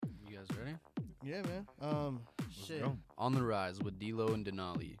Yeah, man. Shit. Go. On the Rise with DLOW and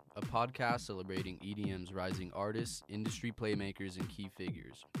DeNali, a podcast celebrating EDM's rising artists, industry playmakers, and key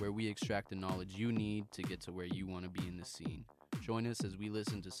figures, where we extract the knowledge you need to get to where you want to be in the scene. Join us as we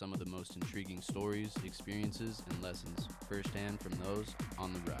listen to some of the most intriguing stories, experiences, and lessons firsthand from those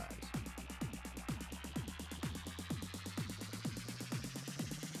on the rise.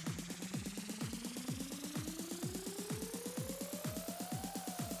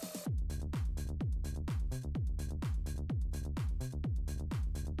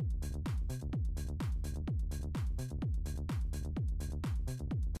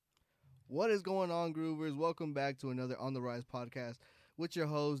 What is going on, Groovers? Welcome back to another On the Rise podcast with your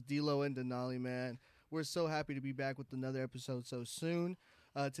hosts, DLOW and DeNali, man. We're so happy to be back with another episode so soon.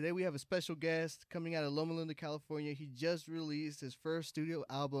 Today we have a special guest coming out of Loma Linda, California. He just released his first studio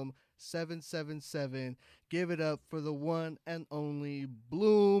album, 777. Give it up for the one and only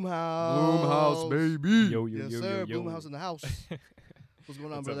BloomHouse. BloomHouse, baby. Yo, Yes, sir. BloomHouse in the house. What's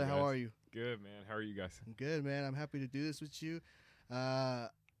going on, What's brother? up, How guys? are you? Good, man. How are you guys? I'm good, man. I'm happy to do this with you.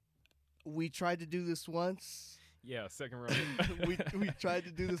 We tried to do this once. Yeah, second round. we tried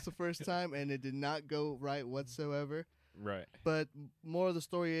to do this the first time, and it did not go right whatsoever. Right. But more of the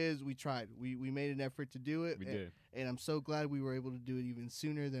story is we tried. We made an effort to do it. We and, did. And I'm so glad we were able to do it even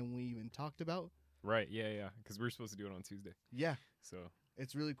sooner than we even talked about. Right. Yeah. Because we were supposed to do it on Tuesday. Yeah. So.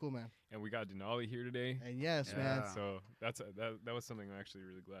 It's really cool, man. And we got DeNali here today. And yes, man. So that was something I'm actually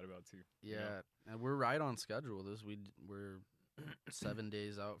really glad about too. Yeah, You know? and we're right on schedule. We're 7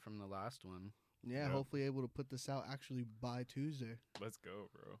 days out from the last one. Yeah, Yep. hopefully able to put this out actually by Tuesday. Let's go,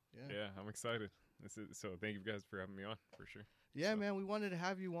 bro. Yeah. Yeah, I'm excited. So thank you guys for having me on for sure. Yeah, So. man, we wanted to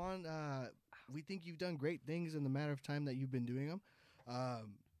have you on. We think you've done great things in the matter of time that you've been doing them.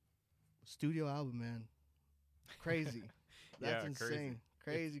 Studio album, man. Crazy. That's Yeah, insane.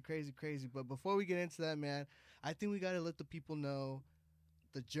 Crazy. But before we get into that, man, I think we got to let the people know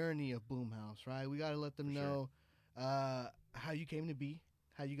the journey of BloomHouse, right? We got to let them For know how you came to be,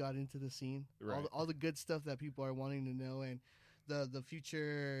 how you got into the scene, Right. all the good stuff that people are wanting to know, and the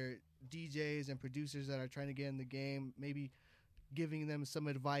future DJs and producers that are trying to get in the game, maybe giving them some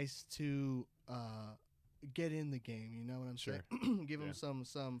advice to get in the game. You know what I'm Sure. saying? Give them Yeah.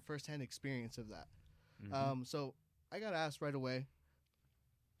 some firsthand experience of that. Mhm. So I gotta ask right away,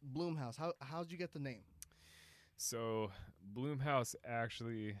 BloomHouse, how'd you get the name? So BloomHouse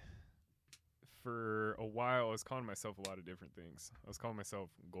actually, for a while, I was calling myself a lot of different things. I was calling myself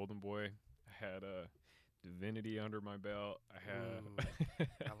Golden Boy. I had a Divinity under my belt. I had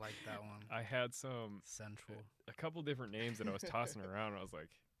I like that one. I had a couple different names that I was tossing around, and I was like,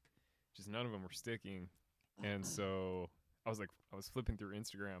 just none of them were sticking. And so I was flipping through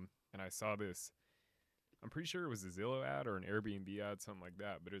Instagram, and I saw this. I'm pretty sure it was a Zillow ad or an Airbnb ad, something like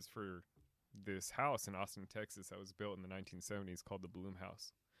that. But it was for this house in Austin, Texas that was built in the 1970s called the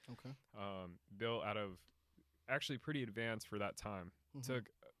BloomHouse. Okay. Built out of actually pretty advanced for that time. Mhm. Took,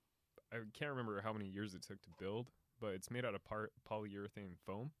 I can't remember how many years it took to build, but it's made out of polyurethane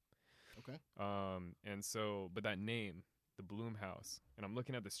foam. Okay. And so, but that name, the BloomHouse, and I'm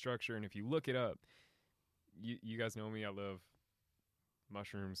looking at the structure, and if you look it up, you guys know me, I love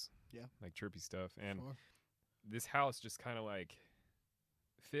mushrooms, Yeah. like trippy stuff, and Sure. this house just kind of like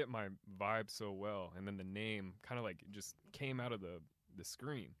fit my vibe so well, and then the name kind of like just came out of the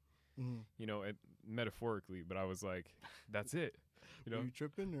screen, Mhm. you know, metaphorically, but I was like, that's it, you Were know. you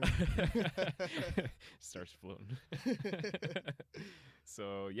tripping? Or? Starts floating.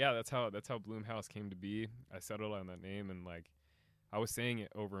 So yeah, that's how BloomHouse came to be. I settled on that name, and like I was saying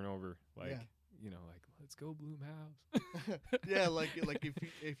it over and over, like Yeah. you know, like let's go BloomHouse. Yeah, like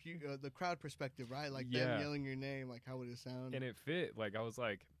if you the crowd perspective, right? Like them Yeah. yelling your name, like how would it sound? And it fit. Like I was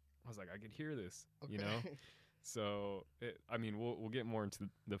like I could hear this, you know. So I mean, we'll get more into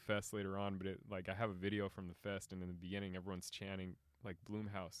the fest later on, but like I have a video from the fest, and in the beginning, everyone's chanting like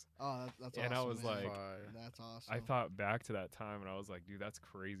BloomHouse. Oh, that's awesome. And I was man. like, that's awesome. I thought back to that time, and I was like, dude, that's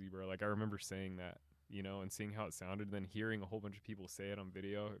crazy, bro. Like I remember saying that, you know, and seeing how it sounded, and then hearing a whole bunch of people say it on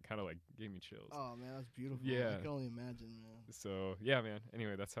video, it kind of like gave me chills. Oh man, that's beautiful. Yeah. I can only imagine, man. So yeah, man.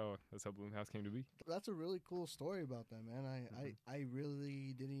 Anyway, that's how BloomHouse came to be. That's a really cool story about that, man. Mhm. I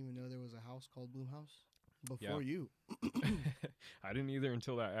really didn't even know there was a house called BloomHouse before you. I didn't either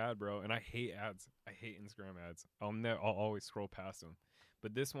until that ad, bro. And I hate ads. I hate Instagram ads. I'll always scroll past them.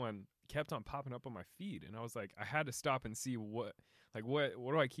 But this one kept on popping up on my feed, and I was like, I had to stop and see what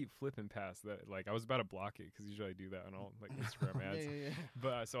do I keep flipping past that? Like I was about to block it because usually I do that on all like Instagram ads. Yeah.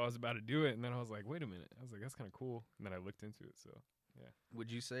 But so I was about to do it, and then I was like, wait a minute. I was like, that's kind of cool. And then I looked into it. So Yeah. Would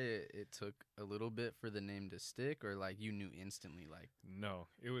you say it took a little bit for the name to stick, or like you knew instantly? Like, No,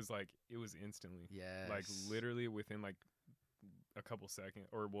 it was instantly. yes. Like literally within like a couple seconds,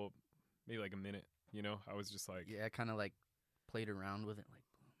 or well, maybe like a minute. You know, I was just like, Yeah, kind of like played around with it, like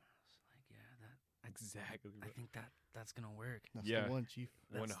BloomHouse. Like, yeah, that exactly. I think that's gonna work. That's Yeah. the one, Chief.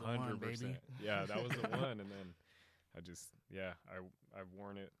 That's the one, 100%. baby. Yeah, that was the one, and then I've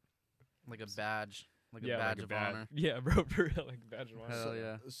worn it. Like a badge, like Yeah, a badge like of honor. Yeah, bro, for real, like a badge of honor. Hell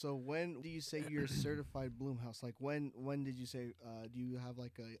yeah. So when do you say you're certified BloomHouse? Like when did you say? Do you have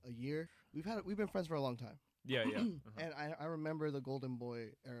like a year? We've been friends for a long time, Yeah, yeah. and I remember the Golden Boy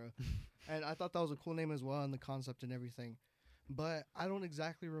era, and I thought that was a cool name as well, and the concept and everything. But I don't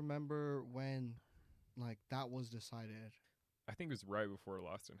exactly remember when, like, that was decided. I think it was right before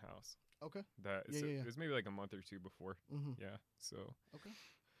Lost in House. Okay. So Yeah. It was maybe like a month or two before. Mm-hmm. Yeah. So Okay.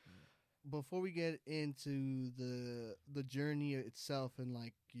 Before we get into the journey itself and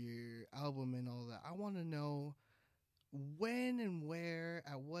like your album and all that, I want to know when and where,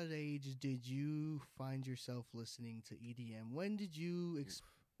 at what age did you find yourself listening to EDM? When did you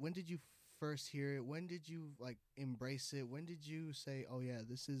first hear it? When did you like embrace it? When did you say, "Oh yeah,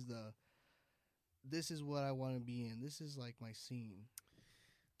 this is what I want to be in. This is like my scene."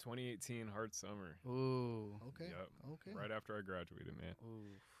 2018 Hard Summer. Ooh. Okay. Yep. Okay. Right after I graduated, man.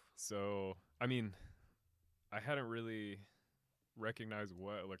 Ooh. So, I mean, I hadn't really recognized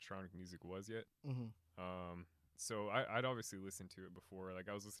what electronic music was yet. Mm-hmm. So I'd obviously listened to it before. Like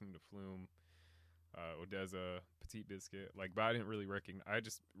I was listening to Flume, Odessa, Petit Biscuit. Like, but I didn't really I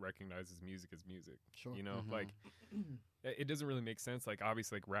just recognized his music as music. Sure. You know, Mhm. like it doesn't really make sense. Like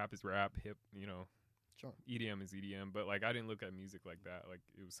obviously, like rap is rap, hip. You know, Sure. EDM is EDM. But like I didn't look at music like that. Like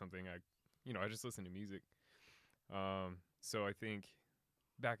it was something I just listened to music. So I think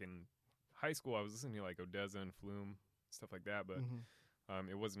back in high school, I was listening to like Odessa and Flume, stuff like that. But Mm-hmm.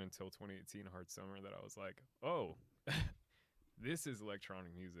 it wasn't until 2018 Hard Summer that I was like, oh, this is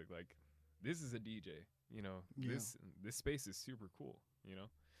electronic music. Like, this is a DJ. You know, Yeah. this space is super cool. You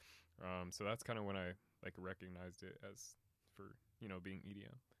know, so that's kind of when I like recognized it as for being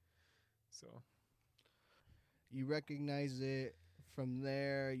EDM. So You recognize it. From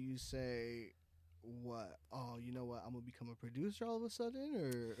there, you say, "What? Oh, you know what? I'm gonna become a producer all of a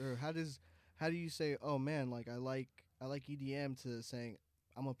sudden," or how do you say, "Oh man, like I like EDM," to saying,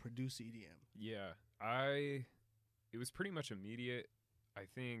 "I'm gonna produce EDM." yeah, it was pretty much immediate. I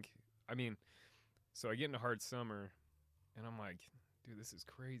think. I mean, so I get into Hard Summer, and I'm like, dude, this is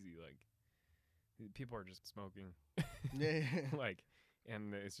crazy. Like, people are just smoking. Yeah. Like,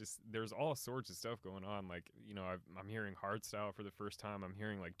 and it's just there's all sorts of stuff going on. Like, I'm hearing hardstyle for the first time. I'm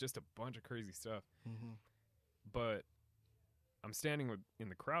hearing like just a bunch of crazy stuff. Mm-hmm. But I'm standing in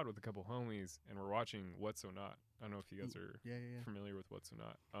the crowd with a couple homies, and we're watching What So Not. I don't know if you guys are Yeah. familiar with What So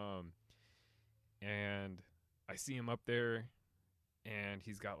Not. And I see him up there, and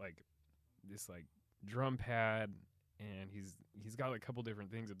he's got like this like drum pad, and he's got like a couple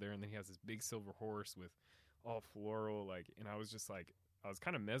different things up there, and then he has this big silver horse with all floral, like, and I was just like, I was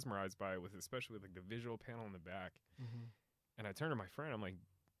kind of mesmerized by it, especially with like the visual panel in the back. Mm-hmm. And I turned to my friend, I'm like,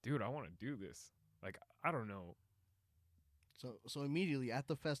 dude, I want to do this. Like, I don't know. So immediately at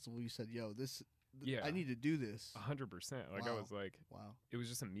the festival, you said, "Yo, Yeah. I need to do this." 100%. Like, I Wow. was like, Wow. it was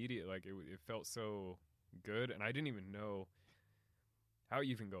just immediate. Like, it felt so good, and I didn't even know how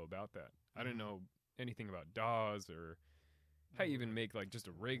you even go about that. I didn't know anything about DAWs or how you even make like just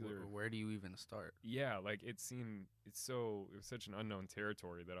a regular. Where do you even start? Yeah, like it was such an unknown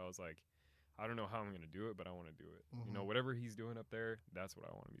territory that I was like, I don't know how I'm gonna do it, but I want to do it. You know, whatever he's doing up there, that's what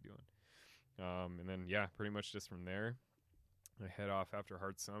I want to be doing. And then yeah, pretty much just from there, I head off after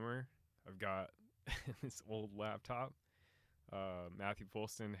Hard Summer. I've got this old laptop. Matthew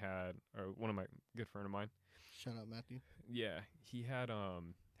Folston had, or one of my good friend of mine. Shout out, Matthew. Yeah, he had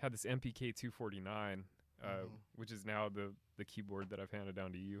this MPK 249, which is now the keyboard that I've handed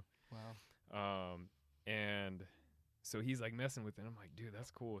down to you. Wow. And so he's like messing with it. I'm like, dude, that's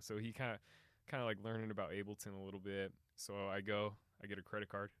cool. So he kind of like learning about Ableton a little bit. So I get a credit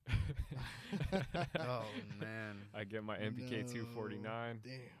card. Oh man. I get my MPK 249.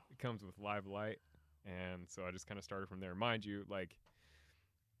 Damn. It comes with live light. And so I just kind of started from there. Mind you, like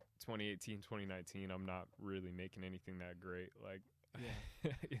 2018, 2019, I'm not really making anything that great. Like,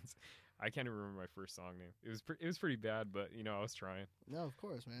 Yeah. I can't even remember my first song name. It was pretty bad, but I was trying. No, of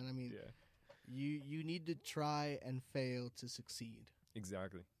course, man. I mean, Yeah, you need to try and fail to succeed.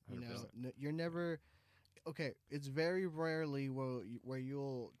 exactly. 100%. You're never. Okay, it's very rarely where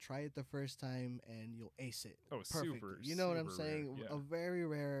you'll try it the first time and you'll ace it. Oh, Perfect. super. You know what I'm super rare, saying? yeah. A very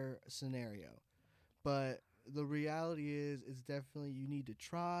rare scenario. But the reality is, it's definitely you need to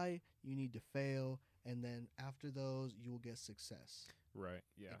try, you need to fail, and then after those, you will get success. Right.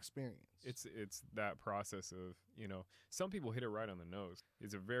 Yeah. Experience. It's that process of, some people hit it right on the nose.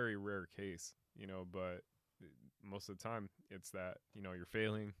 It's a very rare case, but most of the time it's that, you're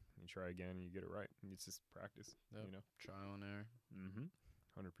failing, you try again and you get it right. And it's just practice, Yep. Trial and error.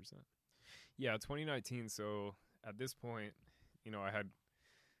 100%. Yeah, 2019. So at this point, I had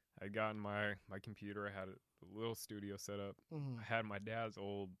gotten my computer. I had a little studio set up. Mhm. I had my dad's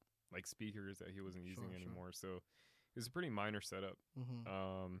old speakers that he wasn't using Sure. anymore. So it was a pretty minor setup.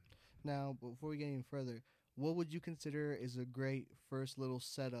 Mhm. Now, before we get any further, what would you consider is a great first little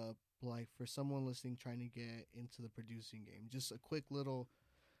setup, like for someone listening trying to get into the producing game? Just a quick little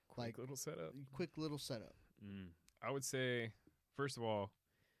Little setup. quick little setup. I would say, first of all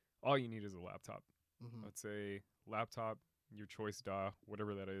you need is a laptop. Mhm. Let's say laptop, your choice DAW,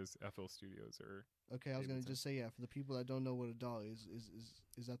 whatever that is, FL Studios or Okay, I was gonna Ableton. just say, yeah, for the people that don't know what a DAW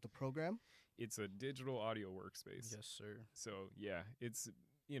is that the program? It's a digital audio workspace. Yes, sir. So yeah, it's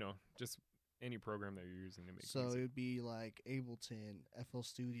just any program that you're using to make So music. it would be like Ableton, FL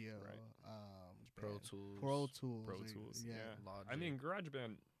Studio, Right. Pro band- Tools. Pro Tools, Pro or- Tools, yeah. yeah. Logic. I mean,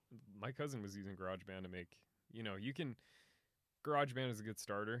 GarageBand. My cousin was using GarageBand to make. You can. GarageBand is a good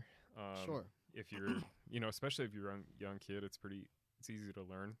starter. Sure. If you're, especially if you're a young kid, it's easy to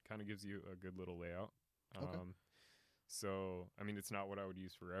learn. Kind of gives you a good little layout. Okay. So I mean, it's not what I would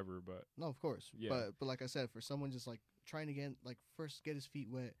use forever, but No, of course. Yeah. But like I said, for someone just like trying to get first get his feet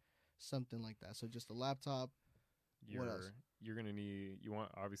wet, something like that. So just a laptop. What else? you're gonna need. You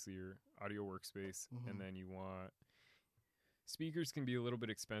want obviously your audio workspace, Mhm. and then you want speakers. Can be a little bit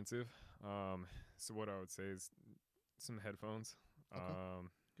expensive. So what I would say is some headphones. Okay.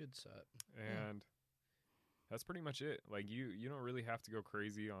 Good set. And that's pretty much it. Like you don't really have to go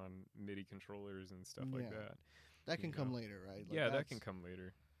crazy on MIDI controllers and stuff like Yeah. that. That can You come know. later, right? Like Yeah, that that's- can come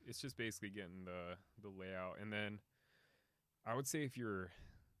later. It's just basically getting the layout. And then I would say if you're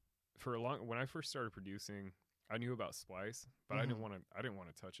when I first started producing, I knew about Splice, but I didn't Mhm.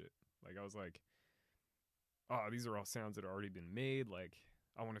 want to touch it. Like I was like, oh, these are all sounds that have already been made. Like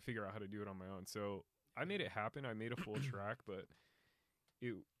I want to figure out how to do it on my own. So I made it happen. I made a full track, but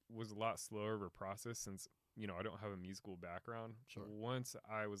it was a lot slower of a process since, I don't have a musical background. Sure. Once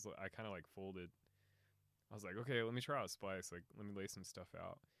I kind of like folded. I was like, okay, let me try out Splice. Like, let me lay some stuff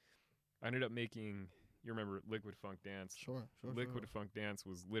out. I ended up making, you remember Liquid Funk Dance? Sure. Liquid Funk Dance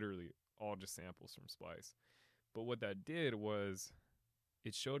was literally all just samples from Splice. But what that did was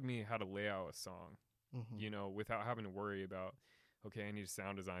it showed me how to lay out a song, Mhm. without having to worry about, okay, I need to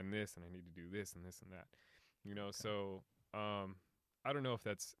sound design this and I need to do this and this and that. So I don't know if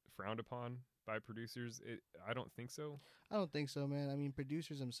that's frowned upon by producers. I don't think so. I don't think so, man. I mean,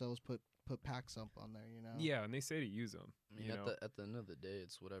 producers themselves put packs up on there, you know. Yeah, and they say to use them. I mean, at the end of the day,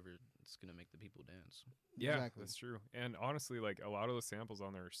 it's whatever it's gonna make the people dance. Yeah, Exactly. that's true. And honestly, like a lot of those samples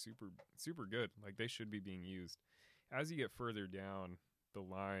on there are super, super good. Like they should be being used. As you get further down the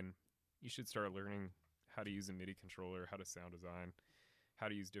line, you should start learning how to use a MIDI controller, how to sound design, how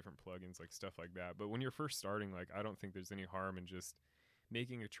to use different plugins, like stuff like that. But when you're first starting, like I don't think there's any harm in just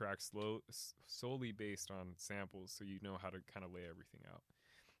making a track solely based on samples, so you know how to kind of lay everything out.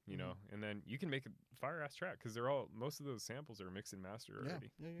 And then you can make a fire ass track because most of those samples are mixed and mastered Yeah,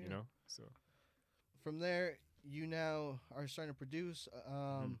 already. yeah. So From there, you now are starting to produce.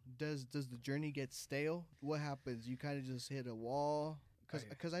 Does the journey get stale? What happens? You kind of just hit a wall?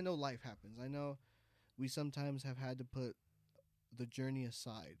 Because I know life happens. I know we sometimes have had to put the journey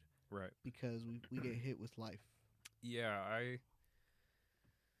aside right. because we get hit with life. Yeah, I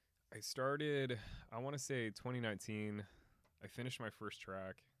started, I want to say 2019. I finished my first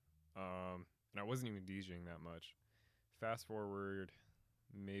track, and I wasn't even DJing that much. Fast forward,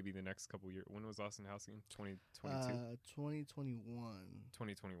 maybe the next couple years. When was Austin House again? 2022? 2021.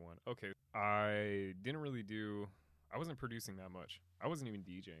 2021. Okay. I wasn't producing that much. I wasn't even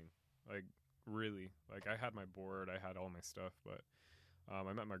DJing. Like, really. Like, I had my board. I had all my stuff, but I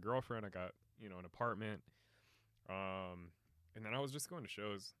met my girlfriend. I got, an apartment. And then I was just going to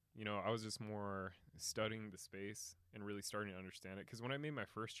shows. I was just more studying the space and really starting to understand it. Because when I made my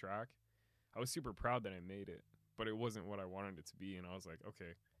first track, I was super proud that I made it, but it wasn't what I wanted it to be. And I was like,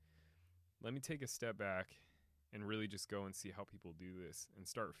 okay, let me take a step back and really just go and see how people do this and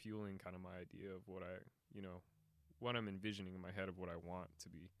start fueling kind of my idea of what what I'm envisioning in my head of what I want to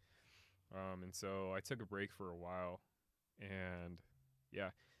be. And so I took a break for a while. And yeah,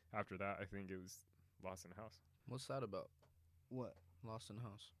 after that, I think it was Lost in House. What's that about? What? Lost in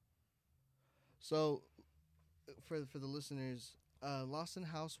House. So, for the listeners, Lost in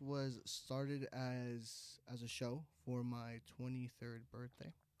House was started as a show for my 23rd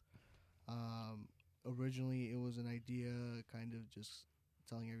birthday. Originally, it was an idea, kind of just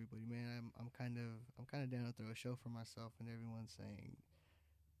telling everybody, man, I'm kind of down to throw a show for myself, and everyone's saying,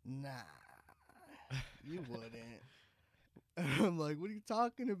 nah, you wouldn't. I'm like, what are you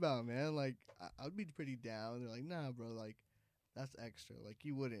talking about, man? Like, I'd be pretty down. They're like, nah, bro, like, that's extra. Like,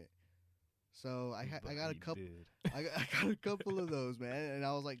 you wouldn't. So I got a couple. I got a couple of those, man, and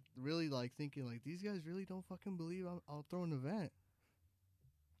I was like, really like thinking, like, these guys really don't fucking believe I'll throw an event.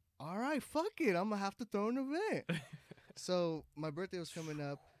 All right, fuck it, I'm gonna have to throw an event. So my birthday was coming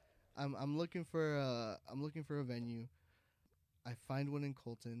up. I'm looking for a venue. I find one in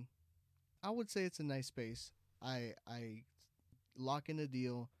Colton. I would say it's a nice space. I lock in a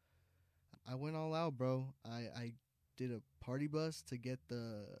deal. I went all out, bro. I did a party bus to get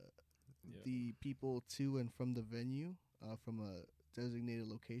the people to and from the venue from a designated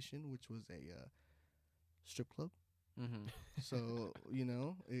location, which was a strip club. Mm-hmm. So, you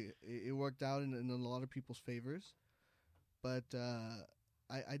know, it worked out in a lot of people's favors. But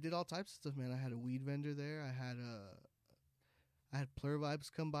I did all types of stuff, man. I had a weed vendor there. I had Plur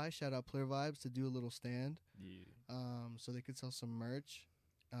Vibes come by. Shout out Plur Vibes to do a little stand. Yeah. So they could sell some merch.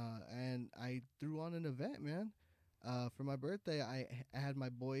 And I threw on an event, man. For my birthday, I had my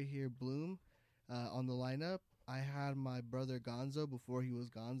boy here, Bloom, on the lineup. I had my brother Gonzo, before he was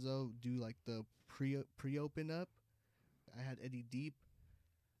Gonzo, do like the pre-open up. I had Eddie Deep,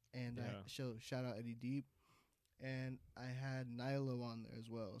 and shout out Eddie Deep. And I had Nilo on there as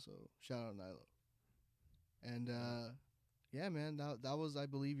well, so shout out Nilo. And yeah, man, that was, I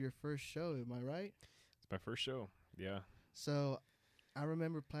believe, your first show. Am I right? It's my first show. Yeah. So I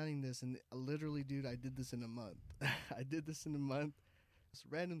remember planning this, and literally, dude, I did this in a month. I did this in a month. It's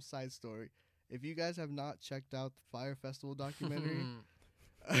a random side story. If you guys have not checked out the Fire Festival documentary,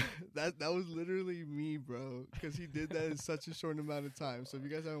 that was literally me, bro, because he did that in such a short amount of time. So if you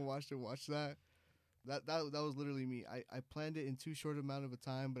guys haven't watched it, watch that. That was literally me. I planned it in too short amount of a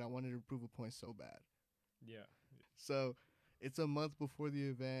time, but I wanted to prove a point so bad. Yeah. So it's a month before the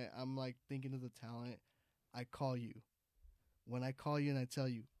event. I'm like thinking of the talent. I call you. When I call you and I tell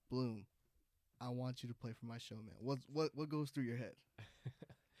you, Bloom, I want you to play for my show, man. What goes through your head?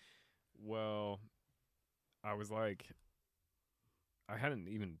 Well, I was like, I hadn't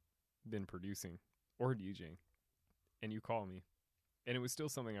even been producing or DJing, and you call me, and it was still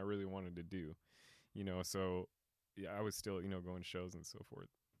something I really wanted to do, you know. So yeah, I was still, you know, going to shows and so forth.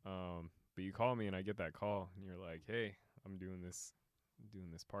 But you call me, and I get that call, and you're like, hey, I'm doing this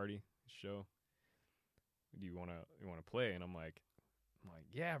party show. Do you wanna play? And I'm like,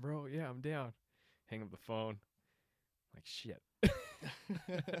 yeah, bro, yeah, I'm down. Hang up the phone. I'm like, shit.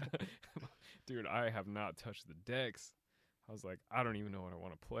 Dude, I have not touched the decks. I was like, I don't even know what I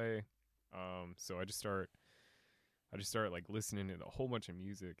want to play. So I just start like listening to a whole bunch of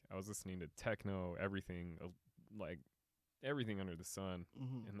music. I was listening to techno, everything, like everything under the sun.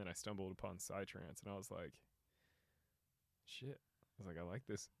 Mm-hmm. And then I stumbled upon psytrance, and I was like, shit. I was like, I like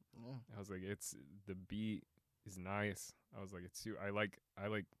this. Yeah. I was like, the beat is nice. I was like, I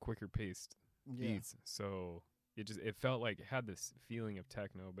like quicker paced beats. So it felt like it had this feeling of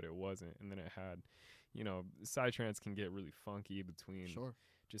techno, but it wasn't. And then it had, you know, psytrance can get really funky between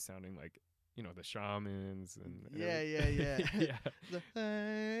just sounding like, you know, the shamans and yeah.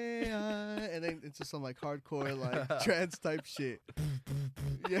 And then it's just some like hardcore like trance type shit.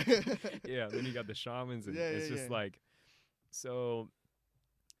 Yeah. Yeah. Then you got the shamans, and it's just like, so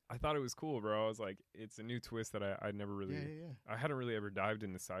I thought it was cool, bro. I was like, it's a new twist that I'd never really, I hadn't really ever dived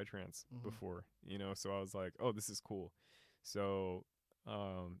into psytrance before, you know. So I was like, oh, this is cool. So,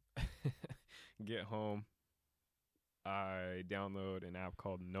 get home, I download an app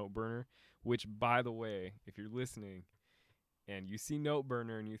called Noteburner, which, by the way, if you're listening and you see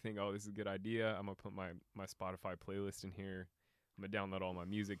Noteburner and you think, oh, this is a good idea, I'm gonna put my Spotify playlist in here. I'm gonna download all my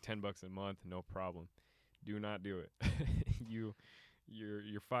music, $10 a month, no problem. Do not do it.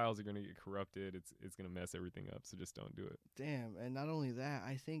 Your files are gonna get corrupted. It's gonna mess everything up. So just don't do it. Damn, and not only that,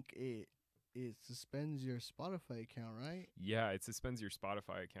 I think it suspends your Spotify account, right? Yeah, it suspends your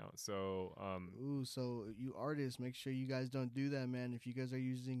Spotify account. So so you artists, make sure you guys don't do that, man. If you guys are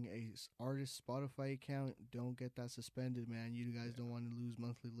using a artist Spotify account, don't get that suspended, man. You guys don't want to lose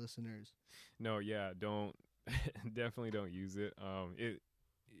monthly listeners. No, yeah, don't definitely don't use it.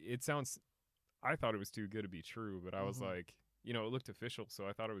 It sounds. I thought it was too good to be true, but I was like, you know, it looked official, so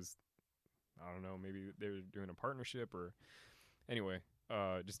I thought it was, I don't know, maybe they were doing a partnership or, anyway,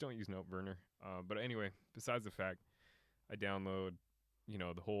 just don't use Noteburner. But anyway, besides the fact, I download, you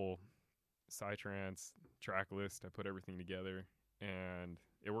know, the whole psytrance track list. I put everything together, and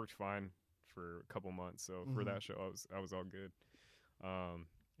it worked fine for a couple months. So for that show, I was all good.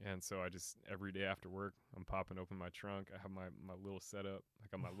 And so I just, every day after work, I'm popping open my trunk. I have my little setup. I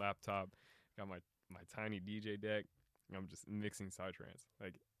got my laptop, got my tiny DJ deck. And I'm just mixing psytrance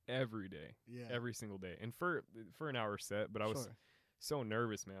like every day, every single day. And for an hour set, but I was so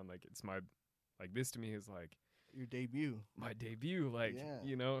nervous, man. Like it's like this to me is like your debut, my debut. Like,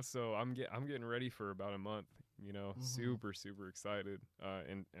 you know, so I'm getting ready for about a month, you know, super excited,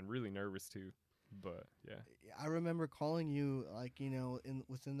 and really nervous too. But yeah, I remember calling you like, you know,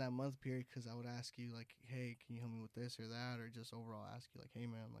 within that month period, because I would ask you like, hey, can you help me with this or that, or just overall ask you like, hey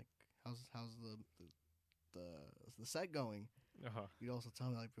man, like how's the set going? You'd also tell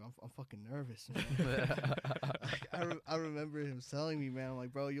me like, bro, I'm fucking nervous, man. I remember him telling me, man, I'm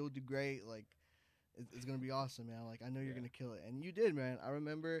like, bro, you'll do great, like it's gonna be awesome, man, like I know you're gonna kill it, and you did, man. I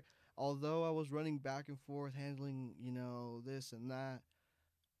remember, although I was running back and forth handling, you know, this and that,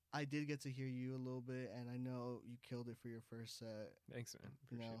 I did get to hear you a little bit, and I know you killed it for your first set. Thanks, man.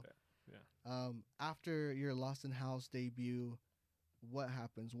 Appreciate that. Yeah. After your Lost in House debut, what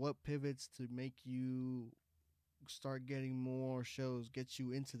happens? What pivots to make you start getting more shows, get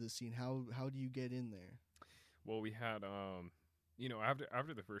you into the scene? How do you get in there? Well, we had you know,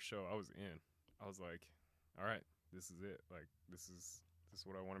 after the first show, I was in. I was like, all right, this is it. Like this is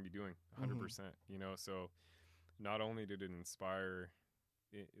what I want to be doing, 100%. You know, so not only did it inspire,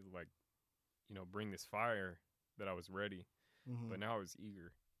 it like, you know, bring this fire that I was ready, but now I was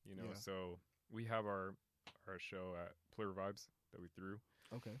eager. You know, so we have our show at Plur Vibes that we threw.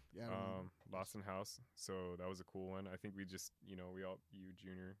 Okay. Yeah. Lost in House. So that was a cool one. I think we just, you know, you,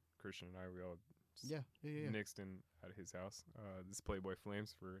 Junior, Christian, and I, we all mixed in at his house. This is Playboy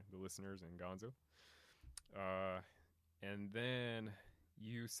Flames for the listeners and Gonzo. And then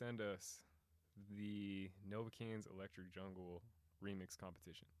you send us the Novocaines Electric Jungle remix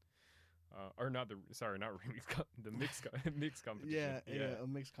competition. Not remix, the mix competition. A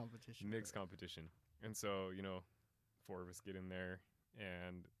mixed competition. Mixed competition. And so, you know, 4 of us get in there,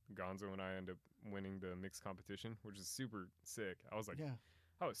 and Gonzo and I end up winning the mixed competition, which is super sick. I was like,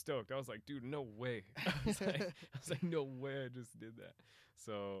 I was stoked. I was like, dude, no way. I was like, no way I just did that.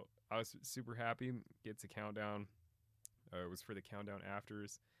 So I was super happy. Get to Countdown. It was for the Countdown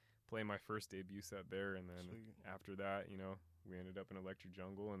Afters. Play my first debut set there, and then after that, you know, we ended up in Electric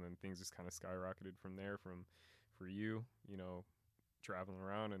Jungle, and then things just kind of skyrocketed from there. For you know, traveling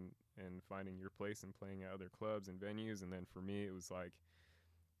around and finding your place and playing at other clubs and venues, and then for me, it was like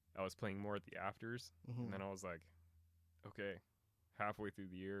I was playing more at the afters, and then I was like, okay, halfway through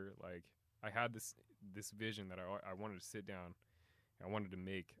the year, like I had this vision that I wanted to sit down, and I wanted to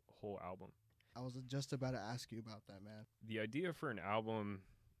make a whole album. I was just about to ask you about that, man. The idea for an album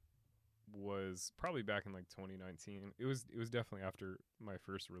was probably back in like 2019. It was definitely after my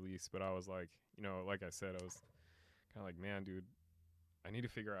first release, but I was like, you know, like I said, I was kind of like, man, dude, I need to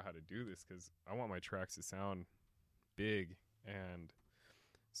figure out how to do this because I want my tracks to sound big. And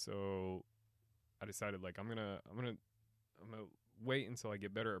so I decided like I'm gonna wait until I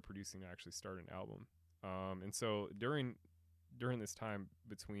get better at producing to actually start an album. And so during this time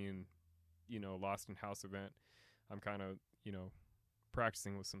between, you know, Lost in House event, I'm kind of, you know,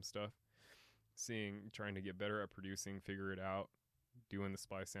 practicing with some stuff, trying to get better at producing, figure it out, doing the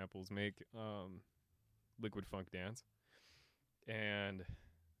splice samples, make Liquid Funk Dance. And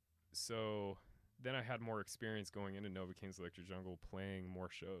so then I had more experience going into Novocaines Electric Jungle, playing more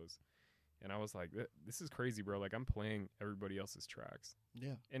shows. And I was like, this is crazy, bro. Like, I'm playing everybody else's tracks.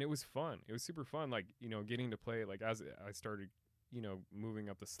 Yeah. And it was fun. It was super fun, like, you know, getting to play, like, as I started, you know, moving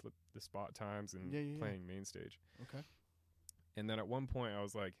up the spot times and playing main stage. Okay. And then at one point I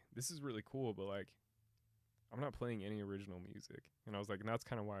was like, this is really cool, but like I'm not playing any original music. And I was like, and that's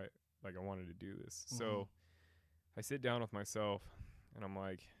kind of why like I wanted to do this. So I sit down with myself and I'm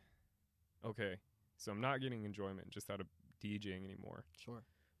like, okay, so I'm not getting enjoyment just out of DJing anymore. Sure.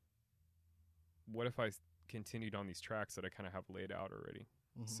 What if I continued on these tracks that I kind of have laid out already?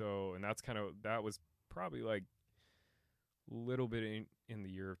 So, and that was probably like a little bit in the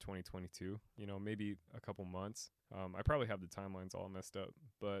year of 2022, you know, maybe a couple months. I probably have the timelines all messed up,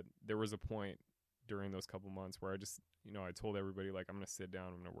 but there was a point during those couple months where I just, you know, I told everybody like, I'm going to sit down,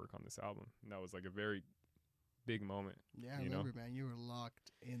 I'm going to work on this album. And that was like a very big moment. Yeah, I remember, man, you were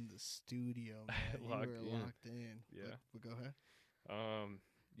locked in the studio, man. Locked in. Yeah. But go ahead.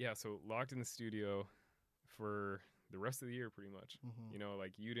 Yeah, so locked in the studio for the rest of the year pretty much. You know,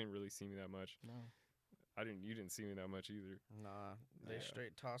 like you didn't really see me that much. No. You didn't see me that much either. Nah, they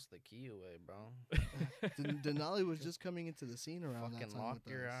straight tossed the key away, bro. DeNali was just coming into the scene around that time. Fucking lock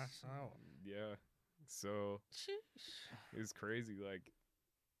your ass out. Yeah. So it was crazy. Like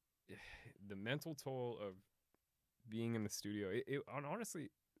the mental toll of being in the studio, it honestly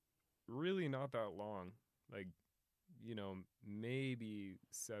really not that long. Like, you know, maybe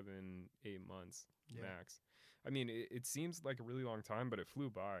 7-8 months max. I mean, it seems like a really long time, but it flew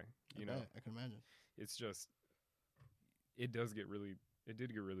by. You know, I can imagine. It's just, it did get really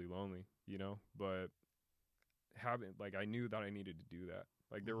lonely, you know, but I knew that I needed to do that.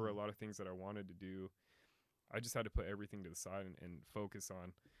 Like there were a lot of things that I wanted to do. I just had to put everything to the side and focus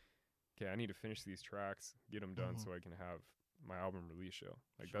on, okay, I need to finish these tracks, get them done so I can have my album release show.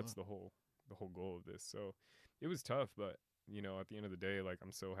 Like that's the whole goal of this. So it was tough, but you know, at the end of the day, like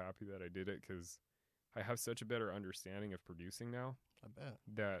I'm so happy that I did it because I have such a better understanding of producing now. I bet.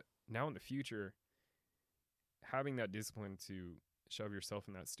 That now in the future, having that discipline to shove yourself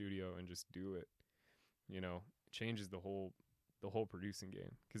in that studio and just do it, you know, changes the whole producing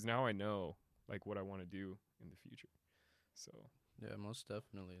game. Because now I know like what I want to do in the future. So yeah, most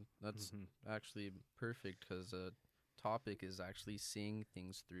definitely. That's actually perfect because topic is actually seeing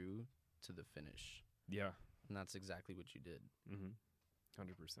things through to the finish. Yeah. And that's exactly what you did. 100%.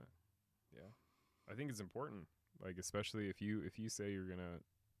 Yeah. I think it's important. Like, especially if you say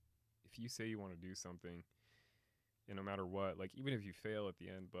you want to do something, and no matter what, like even if you fail at the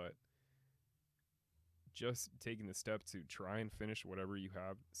end, but just taking the step to try and finish whatever you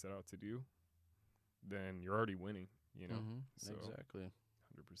have set out to do, then you're already winning, you know? So, exactly.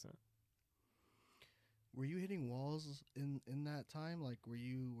 100%. Were you hitting walls in that time? Like, were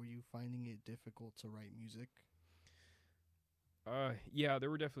you finding it difficult to write music? Yeah, there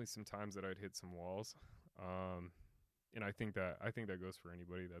were definitely some times that I'd hit some walls. And I think that goes for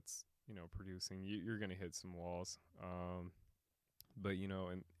anybody that's, you know, producing. You're going to hit some walls. But you know,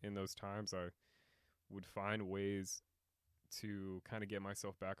 in those times I would find ways to kind of get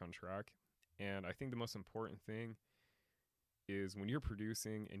myself back on track. And I think the most important thing is when you're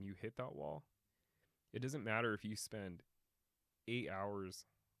producing and you hit that wall, it doesn't matter if you spend 8 hours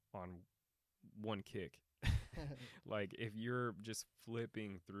on one kick. Like if you're just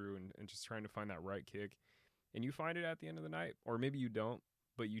flipping through and just trying to find that right kick and you find it at the end of the night, or maybe you don't,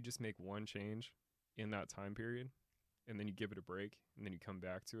 but you just make one change in that time period and then you give it a break and then you come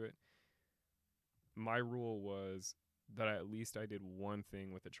back to it. My rule was that at least I did one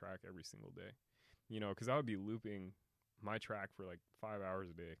thing with the track every single day, you know, because I would be looping my track for like 5 hours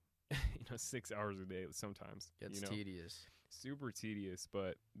a day, you know, 6 hours a day sometimes. It's you know? tedious. Super tedious.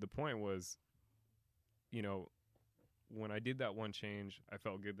 But the point was, you know, when I did that one change, I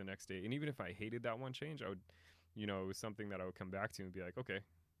felt good the next day. And even if I hated that one change, I would, you know, it was something that I would come back to and be like, okay,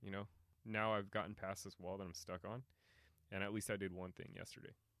 you know, now I've gotten past this wall that I'm stuck on. And at least I did one thing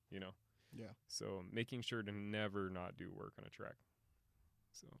yesterday, you know? Yeah. So making sure to never not do work on a track.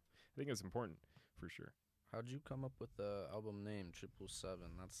 So I think it's important for sure. How'd you come up with the album name 777?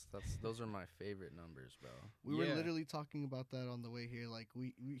 That's those are my favorite numbers, bro. We were literally talking about that on the way here. Like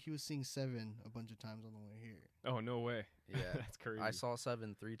he was seeing 7 a bunch of times on the way here. Oh, no way. Yeah. That's crazy. I saw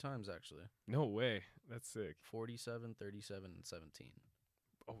 7 3 times actually. No way. That's sick. 47, 37, and 17.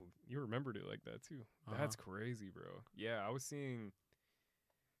 Oh, you remembered it like that too. That's crazy, bro. Yeah, I was seeing.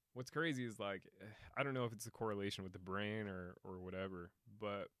 What's crazy is like, I don't know if it's a correlation with the brain or whatever,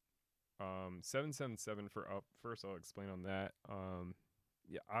 but 777 first I'll explain on that.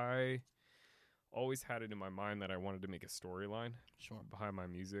 Yeah, I always had it in my mind that I wanted to make a storyline behind my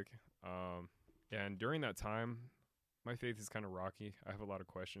music. And during that time, my faith is kind of rocky. I have a lot of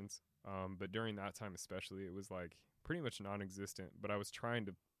questions. But during that time especially, it was like pretty much non-existent, but I was trying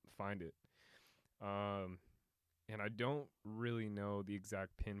to find it. And I don't really know the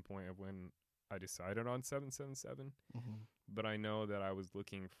exact pinpoint of when I decided on 777, but I know that I was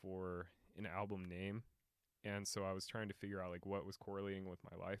looking for an album name. And so I was trying to figure out like what was correlating with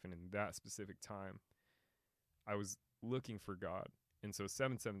my life. And in that specific time, I was looking for God. And so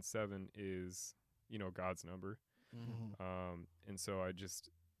 777 is, you know, God's number. And so I just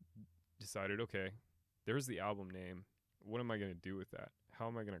decided, okay, there's the album name. What am I going to do with that? How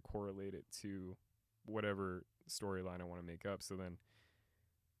am I going to correlate it to whatever storyline I want to make up? So then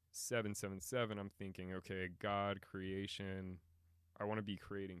 777, I'm thinking, okay, God, creation, I want to be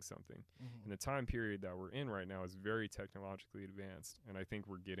creating something. And the time period that we're in right now is very technologically advanced. And I think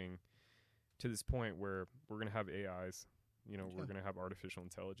we're getting to this point where we're going to have AIs, you know, we're going to have artificial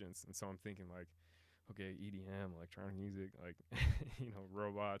intelligence. And so I'm thinking like, okay, EDM, electronic music, like, you know,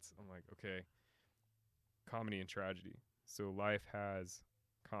 robots. I'm like, okay, comedy and tragedy. So life has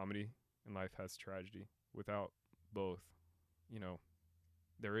comedy and life has tragedy. Without both, you know,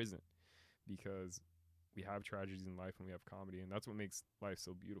 there isn't, because we have tragedies in life and we have comedy, and that's what makes life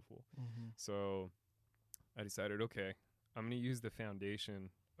so beautiful. So I decided, okay, I'm going to use the foundation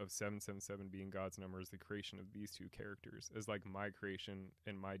of 777 being God's number as the creation of these two characters as like my creation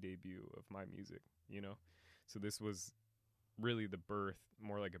and my debut of my music, you know? So this was really the birth,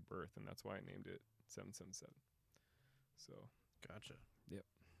 more like a birth, and that's why I named it 777. So, Gotcha. Yep.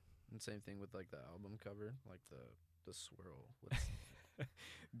 And same thing with like the album cover, like the swirl. What's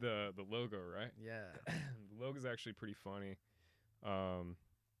the logo, right? yeah. The logo is actually pretty funny.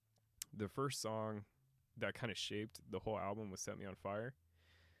 The first song that kind of shaped the whole album was Set Me on Fire.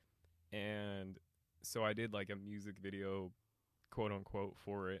 And so I did like a music video, quote unquote,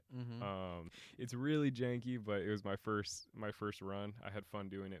 for it. Mm-hmm. It's really janky, but it was my first run. I had fun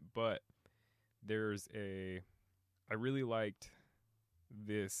doing it. But I really liked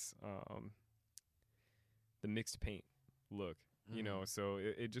this, the mixed paint look, you know, so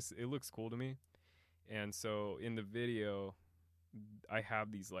it looks cool to me. And so in the video, I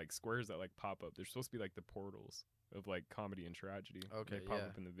have these like squares that like pop up. They're supposed to be like the portals of like comedy and tragedy. Okay, they pop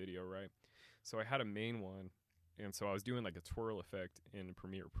up in the video, right? So I had a main one, and so I was doing like a twirl effect in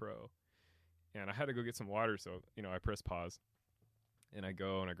Premiere Pro, and I had to go get some water. So you know, I press pause, and I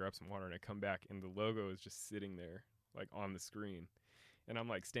go and I grab some water, and I come back, and the logo is just sitting there like on the screen, and I'm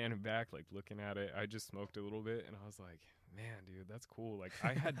like standing back like looking at it. I just smoked a little bit, and I was like, man, dude, that's cool. Like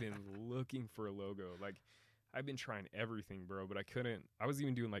I had been looking for a logo, like. I've been trying everything, bro, but I couldn't. I was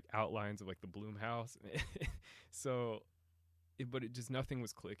even doing like outlines of like the BloomHouse. So, but it just, nothing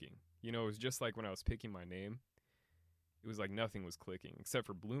was clicking. You know, it was just like when I was picking my name, it was like nothing was clicking except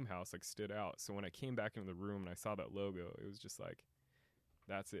for BloomHouse like stood out. So when I came back into the room and I saw that logo, it was just like,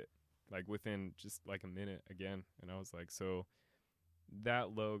 that's it. Like within just like a minute again. And I was like, so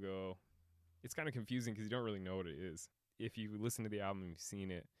that logo, it's kind of confusing because you don't really know what it is. If you listen to the album and you've seen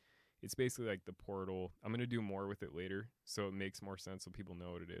it, it's basically like the portal. I'm going to do more with it later, so it makes more sense so people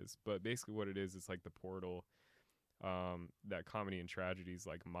know what it is. But basically what it is, it's like the portal that comedy and tragedies,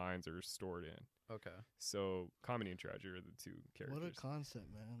 like minds are stored in. Okay. So comedy and tragedy are the two characters. What a concept,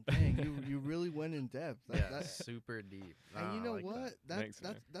 man. Dang, you really went in depth. That's super deep. And you know like what? Thanks,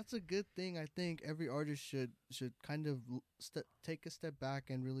 That's a good thing. I think every artist should kind of take a step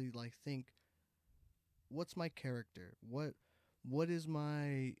back and really like think, what's my character? What is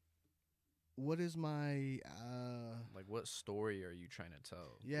my like what story are you trying to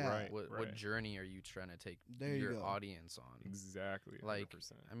tell? Yeah. Right, What journey are you trying to take There you your go. audience on? Exactly. 100%. Like,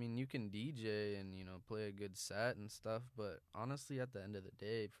 I mean, you can DJ and, you know, play a good set and stuff, but honestly, at the end of the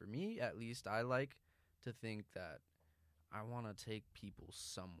day, for me, at least, I like to think that I want to take people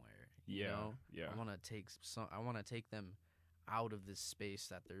somewhere. You know? Yeah. I want to take them out of this space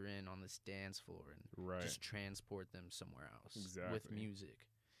that they're in on this dance floor and just transport them somewhere else with music.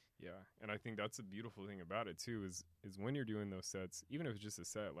 Yeah, and I think that's a beautiful thing about it too is when you're doing those sets, even if it's just a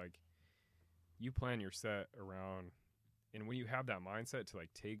set, like you plan your set around, and when you have that mindset to like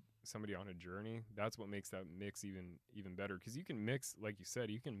take somebody on a journey, that's what makes that mix even better. Because you can mix, like you said,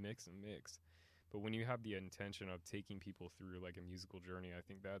 you can mix and mix, but when you have the intention of taking people through like a musical journey, I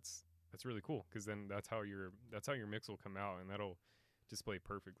think that's really cool. Because then that's how your mix will come out, and that'll display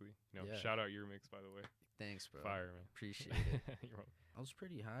perfectly. You know, shout out your mix, by the way. Thanks, bro. Fire, man. Appreciate it. You're welcome. I was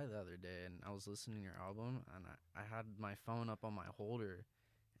pretty high the other day, and I was listening to your album, and I had my phone up on my holder,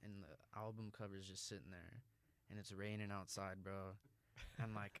 and the album cover's just sitting there, and it's raining outside, bro.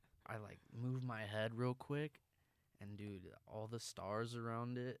 And like I like move my head real quick, and dude, all the stars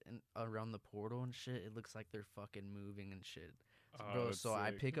around it and around the portal and shit, it looks like they're fucking moving and shit. So, bro, so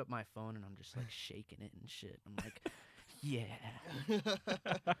I pick up my phone and I'm just like shaking it and shit. I'm like, yeah,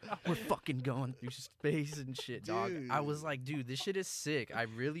 we're fucking going through space and shit, dog. Dude. I was like, dude, this shit is sick. I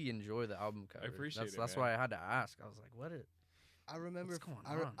really enjoy the album cover. I appreciate it, That's man. why I had to ask. I was like, what it? I remember What's going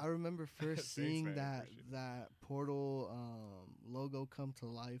on? I remember first Thanks, seeing man. I that appreciate it. that portal logo come to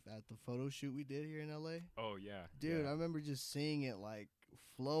life at the photo shoot we did here in LA. Oh yeah, Dude, yeah. I remember just seeing it like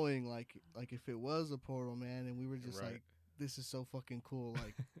flowing like if it was a portal, man, and we were just Right. like, this is so fucking cool.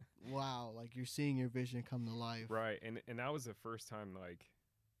 Like, wow, like you're seeing your vision come to life. Right, and that was the first time like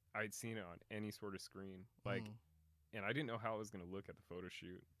I'd seen it on any sort of screen, like, and I didn't know how it was gonna look at the photo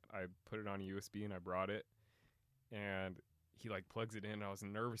shoot. I put it on a USB and I brought it, and he like plugs it in. And I was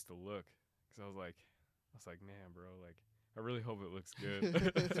nervous to look because I was like, man, bro, like I really hope it looks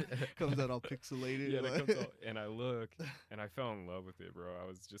good. Comes out all pixelated. Yeah, like- that comes out, and I look, and I fell in love with it, bro. I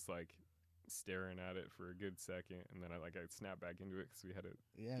was just like staring at it for a good second, and then I snapped back into it because we had to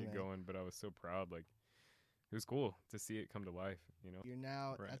yeah, get man. going. But I was so proud, like it was cool to see it come to life, you know. You're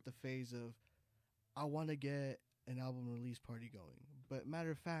now Right. at the phase of, I want to get an album release party going. But matter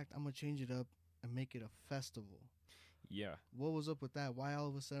of fact, I'm going to change it up and make it a festival. Yeah. What was up with that? Why all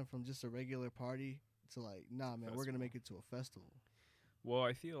of a sudden from just a regular party to like, nah, man, we're gonna make it to a festival? Well,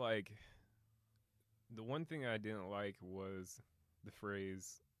 I feel like the one thing I didn't like was the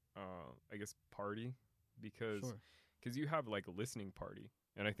phrase, I guess, party, because Sure. you have like a listening party,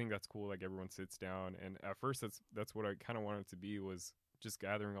 and I think that's cool. Like everyone sits down, and at first that's what I kind of wanted it to be, was just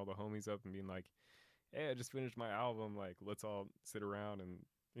gathering all the homies up and being like, hey, I just finished my album. Like, let's all sit around and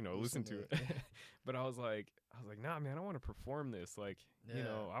listen to it. But I was like, nah, man, I want to perform this. Like,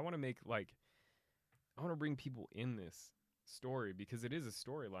 I want to make I want to bring people in this story, because it is a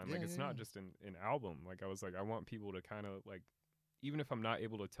storyline. Yeah, like, it's not just an album. Like, I was like, I want people to kind of like, even if I'm not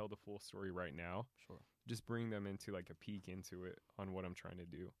able to tell the full story right now, Sure. just bring them into like a peek into it on what I'm trying to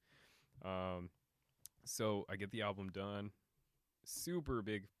do. So I get the album done. Super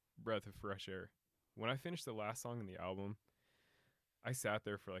big breath of fresh air. When I finished the last song in the album, I sat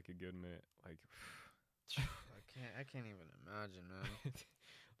there for like a good minute. Like, I can't even imagine, man.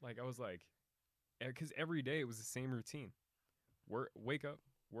 like, I was like, because every day it was the same routine. Wake up,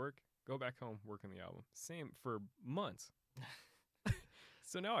 work, go back home, work on the album. Same for months.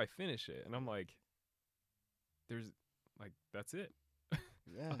 So now I finish it, and I'm like, that's it.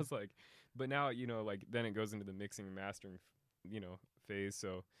 Yeah. I was like, but now, like, then it goes into the mixing and mastering, phase.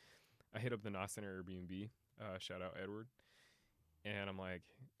 So I hit up the Nos Center Airbnb, shout out Edward. And I'm like,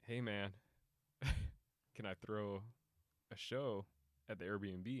 hey, man, can I throw a show at the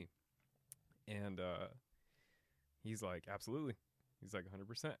Airbnb? And he's like, absolutely. He's like,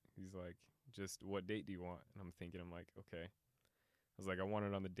 100%. He's like, just what date do you want? And I'm like, okay. I was like, I want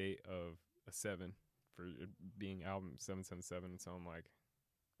it on the date of a 7 for it being album 777. So I'm like,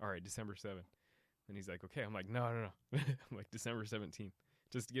 all right, December 7th. And he's like, okay. I'm like, no. I'm like, December 17th,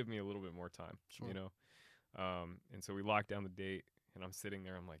 just to give me a little bit more time, Sure. And so we locked down the date, and I'm sitting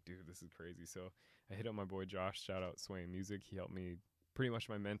there. I'm like, dude, this is crazy. So I hit up my boy Josh, shout out Swaying Music. He helped me, pretty much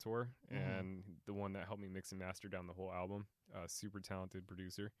my mentor, and the one that helped me mix and master down the whole album. Super talented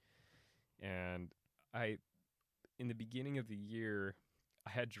producer. And in the beginning of the year,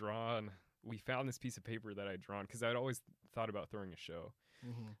 we found this piece of paper that I'd drawn, because I'd always thought about throwing a show.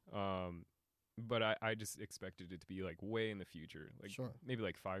 But I just expected it to be like way in the future, like Sure. maybe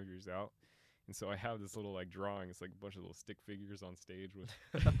like 5 years out. And so I have this little like drawing. It's like a bunch of little stick figures on stage with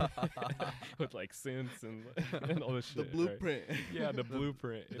with like synths and all this shit. The blueprint. Right? Yeah, the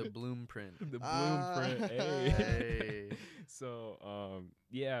blueprint. The Bloomprint. The blueprint. Hey. Hey. So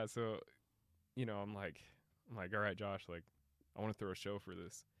yeah, so I'm like, all right, Josh, like, I want to throw a show for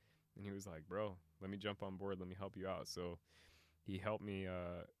this. And he was like, bro, let me jump on board, let me help you out. So he helped me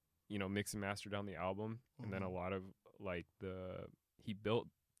mix and master down the album. And then a lot of like he built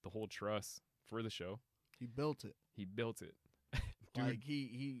the whole truss for the show. He built it. Dude, Like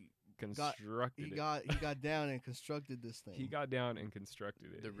he constructed he got down and constructed this thing. He got down and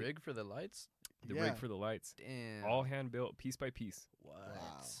constructed it. The rig for the lights? The rig for the lights. Damn. All hand built, piece by piece. What?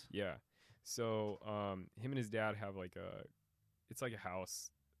 Wow. Yeah. So him and his dad have like it's like a house.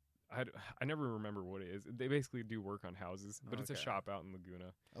 I never remember what it is. They basically do work on houses, but it's a Okay. shop out in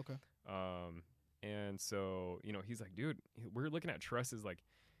Laguna. Okay. And so, he's like, dude, we're looking at trusses like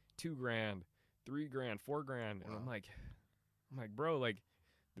 $2,000, $3,000, $4,000. And Wow. I'm like, bro, like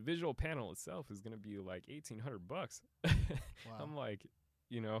the visual panel itself is going to be like $1,800. Wow. I'm like,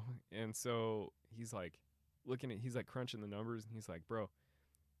 and so he's like he's like crunching the numbers, and he's like, bro,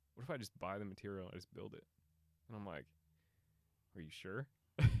 what if I just buy the material and I just build it? And I'm like, are you sure?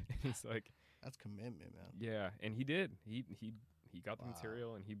 And he's like, That's commitment, man. yeah. And he did. He got the Wow.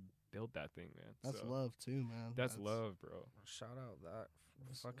 material, and he built that thing, man. That's So, love too, man. That's love, bro. Shout out that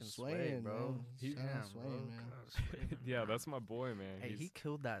fucking Swaying, Sway, bro. man. He- Shout out Damn, Swaying, bro. man. God, Sway, man. Yeah, that's my boy, man. Hey, he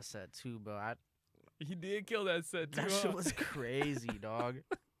killed that set too, bro. He did kill that set too. That huh? shit was crazy, dog.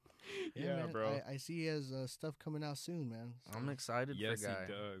 Yeah, man, bro. I see he has stuff coming out soon, man. So- I'm excited Yes, for he guy.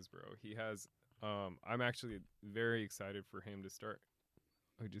 does, bro. He has. I'm actually very excited for him to start.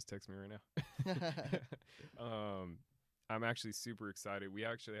 Oh, he just texted me right now. I'm actually super excited. We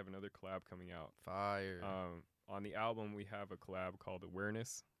actually have another collab coming out. Fire. On the album, we have a collab called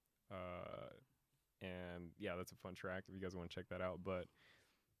Awareness. And yeah, that's a fun track if you guys want to check that out. But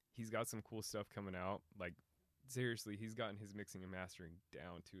he's got some cool stuff coming out. Like, seriously, he's gotten his mixing and mastering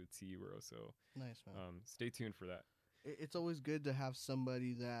down to a T, bro. So Nice, man. stay tuned for that. It's always good to have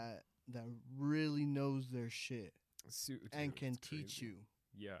somebody that really knows their shit and Dude, can it's teach crazy. you.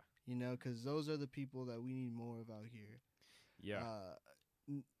 Yeah. Because those are the people that we need more of out here. Yeah.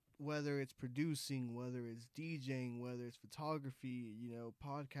 Whether it's producing, whether it's DJing, whether it's photography,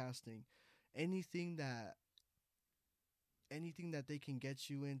 podcasting, anything that they can get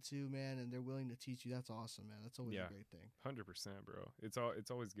you into, man, and they're willing to teach you, that's awesome, man. That's always Yeah. a great thing. 100%, bro. It's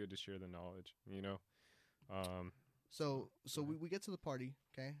always good to share the knowledge, So we get to the party,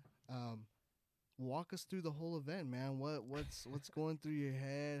 okay? Walk us through the whole event, man. What's going through your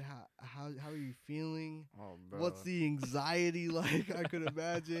head? How are you feeling? Oh, bro. What's the anxiety like? I could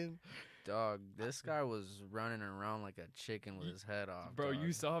imagine. Dog, this guy was running around like a chicken with his head off. Bro, dog.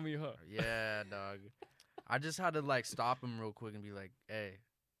 you saw me, huh? Yeah, dog. I just had to like stop him real quick and be like, "Hey,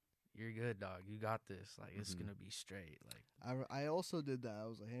 you're good, dog. You got this. Like, it's gonna be straight." Like, I also did that. I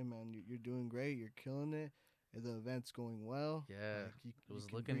was like, hey, man, you're doing great. You're killing it. The event's going well. yeah, Like, it was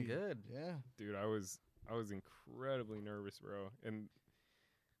can looking breathe. good. Yeah. Dude, I was incredibly nervous, bro. And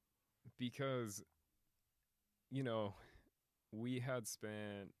because, you know, we had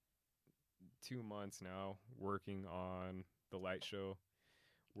spent 2 months now working on the light show,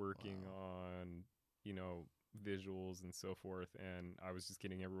 working on, you know, visuals and so forth. And I was just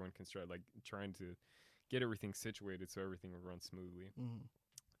getting everyone like trying to get everything situated so everything would run smoothly.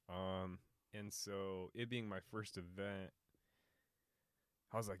 Mm-hmm. And so it being my first event,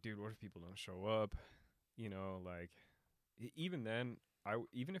 I was like, dude, what if people don't show up? You know, like even then,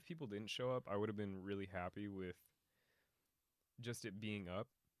 even if people didn't show up, I would have been really happy with just it being up,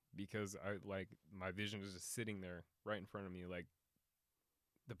 because I like my vision is just sitting there right in front of me. Like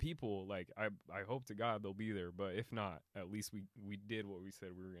the people, like I hope to God they'll be there, but if not, at least we did what we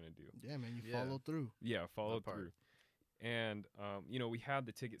said we were gonna do. Yeah, man, you Yeah. followed through. Yeah, followed part. through. And you know, we had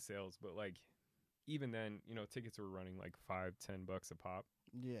the ticket sales, but like even then, you know, tickets were running like $5-10 a pop.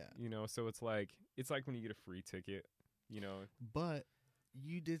 Yeah. You know, so it's like when you get a free ticket, you know. But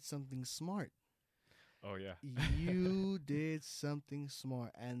you did something smart. Oh yeah. You did something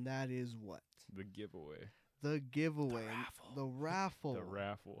smart, and that is what? The giveaway. The giveaway. The raffle. The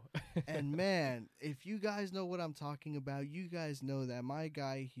raffle. The raffle. And man, if you guys know what I'm talking about, you guys know that my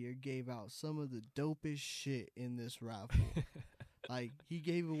guy here gave out some of the dopest shit in this raffle. Like, he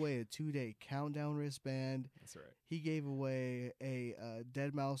gave away a 2-day countdown wristband. That's right. He gave away a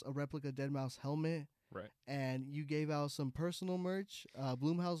replica Dead Mouse helmet. Right. And you gave out some personal merch,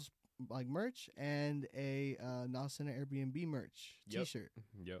 BloomHouse like merch, and a Not Center Airbnb merch T-shirt.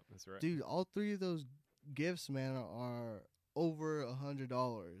 Yep, that's right. Dude, all three of those gifts, man, are over $100.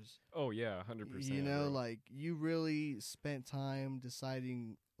 Oh yeah, 100%. You know, bro. like you really spent time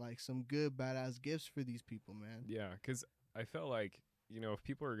deciding like some good badass gifts for these people, man. Yeah, because I felt like, you know, if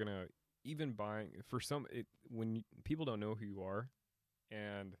people are gonna even buying for when people don't know who you are,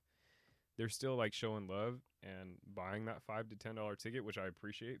 and they're still like showing love and buying that $5 to $10 ticket, which I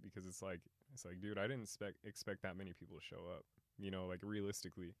appreciate, because it's like, dude, I didn't expect that many people to show up, you know, like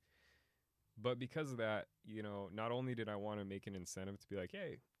realistically. But because of that, you know, not only did I want to make an incentive to be like,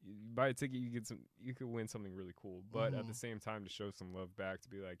 hey, you buy a ticket, you could win something really cool. But at the same time, to show some love back, to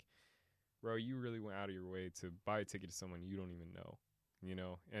be like, bro, you really went out of your way to buy a ticket to someone you don't even know, you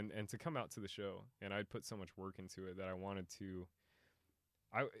know, and to come out to the show. And I'd put so much work into it that I wanted to.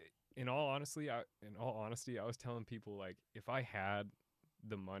 In all honesty, I was telling people, like, if I had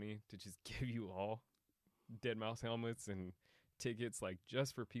the money to just give you all Dead Mouse helmets and tickets, like,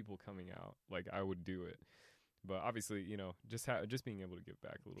 just for people coming out, like, I would do it. But obviously, you know, just being able to give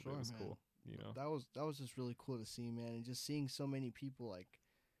back a little bit was cool, you know. That was just really cool to see, man, and just seeing so many people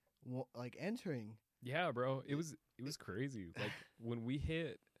like entering. Yeah, bro, it was crazy. Like when we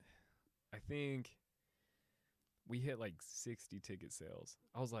hit, I think we hit like 60 ticket sales.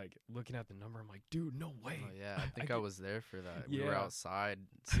 I was like looking at the number. I'm like, dude, no way. Oh yeah, I think I was there for that. We were outside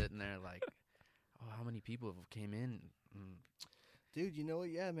sitting there like, oh, how many people have came in? Dude, you know what?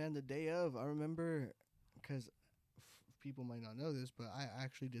 Yeah, man, the day of, I remember, because people might not know this, but I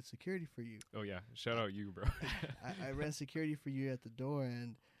actually did security for you. Oh yeah, shout out you, bro. I ran security for you at the door,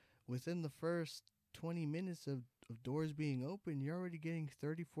 and within the first 20 minutes of doors being open, you're already getting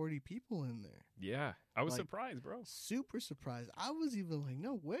 30, 40 people in there. Yeah, I was like, surprised, bro. Super surprised. I was even like,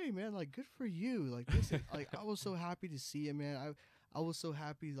 no way, man. Like, good for you. Like, listen, like, I was so happy to see it, man. I was so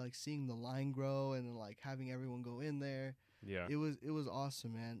happy, like, seeing the line grow and, like, having everyone go in there. Yeah. It was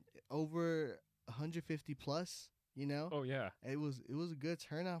awesome, man. Over 150 plus, you know? Oh, yeah. It was a good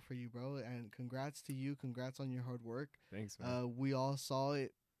turnout for you, bro. And congrats to you. Congrats on your hard work. Thanks, man. We all saw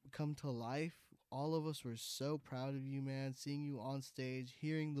it come to life. All of us were so proud of you, man. Seeing you on stage,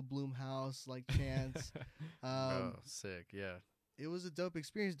 hearing the BloomHouse like chants. Oh, sick, yeah. It was a dope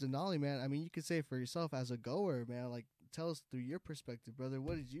experience, DeNali, man. I mean, you could say it for yourself as a goer, man. Like, tell us through your perspective, brother.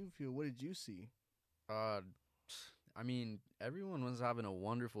 What did you feel? What did you see? I mean, everyone was having a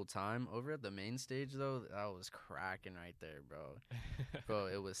wonderful time. Over at the main stage, though, that was cracking right there, bro. Bro,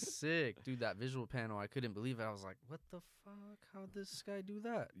 it was sick. Dude, that visual panel, I couldn't believe it. I was like, what the fuck? How'd this guy do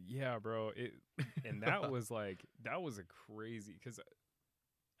that? Yeah, bro. And that was like, that was a crazy, because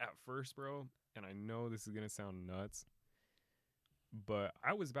at first, bro, and I know this is gonna sound nuts, but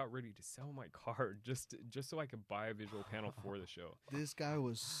I was about ready to sell my car just so I could buy a visual panel for the show. This guy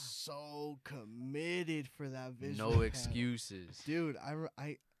was so committed for that visual No panel. excuses. Dude,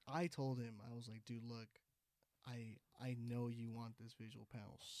 I told him, I was like, dude, look, I know you want this visual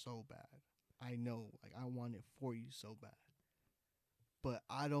panel so bad. I know, like, I want it for you so bad. But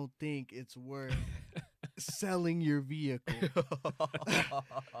I don't think it's worth selling your vehicle.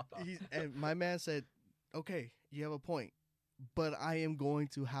 And my man said, okay, you have a point. But I am going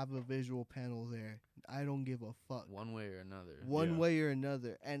to have a visual panel there. I don't give a fuck. One way or another. One way or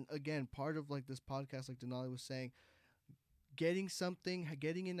another. And again, part of like this podcast, like DeNali was saying, getting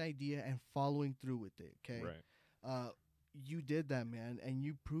an idea and following through with it. Okay. Right. You did that, man. And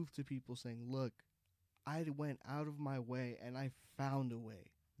you proved to people saying, look, I went out of my way and I found a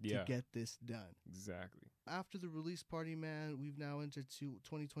way to get this done. Exactly. After the release party, man, we've now entered to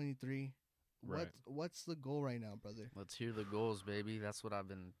 2023. Right. What's the goal right now, brother? Let's hear the goals, baby. That's what I've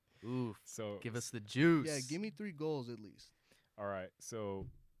been. Ooh, So give us the juice. Yeah, give me 3 goals at least. All right. So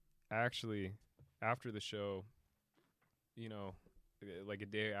actually, after the show, like a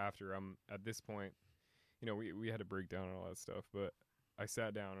day after, I'm at this point, we had a breakdown and all that stuff, but I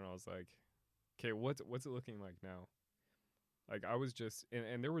sat down and I was like, okay, what's it looking like now? Like I was just,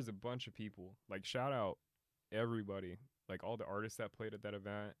 and there was a bunch of people, like shout out everybody, like all the artists that played at that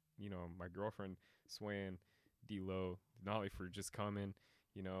event, my girlfriend, Swain, DLOW DeNali for just coming,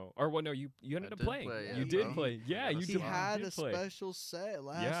 or well, no, you ended up playing. Play, yeah, you bro. did play. Yeah, you He did. had did a play. special set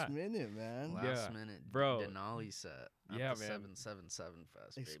last minute, man. Last minute, bro. Denali set. At Yeah, the man. 777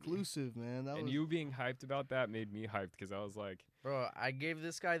 Fest, baby. Exclusive, man. That And was you being hyped about that made me hyped because I was like, Bro, I gave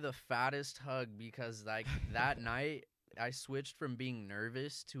this guy the fattest hug because like that night I switched from being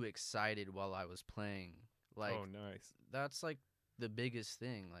nervous to excited while I was playing. Like oh, nice. that's like the biggest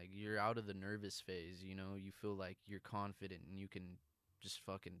thing. Like you're out of the nervous phase, you feel like you're confident and you can just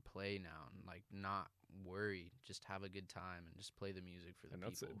fucking play now and like not worry, just have a good time and just play the music for the And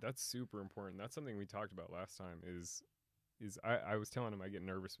people. that's super important. That's something we talked about last time is I was telling him I get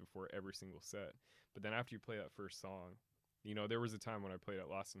nervous before every single set. But then after you play that first song, there was a time when I played at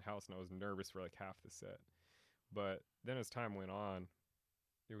Lost in House and I was nervous for like half the set. But then as time went on,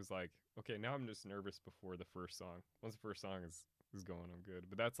 it was like, okay, now I'm just nervous before the first song. Once the first song is going, I'm good.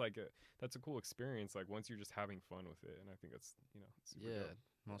 But that's a cool experience. Like once you're just having fun with it, and I think that's super dope.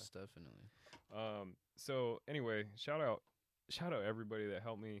 Most definitely. So anyway, shout out everybody that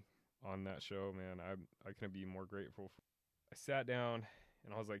helped me on that show, man. I couldn't be more grateful. I sat down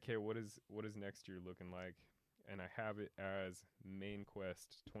and I was like, hey, what is next year looking like? And I have it as Main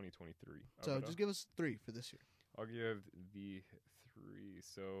Quest 2023. so just give us 3 for this year. I'll give the 3.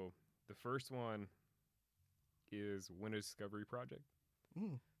 So the first one is Win a Discovery Project.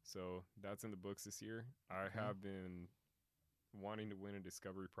 So that's in the books this year. I have been wanting to win a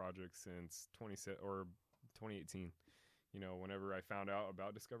discovery project since 2018. Whenever I found out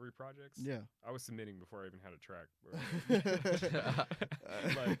about discovery projects, I was submitting before I even had a track.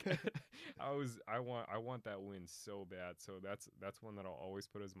 Like I want that win so bad. So that's one that I'll always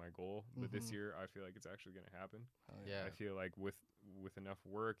put as my goal. But this year I feel like it's actually going to happen. Yeah. I feel like with enough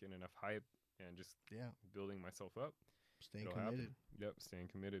work and enough hype and just building myself up, Staying it'll committed. happen. Yep, staying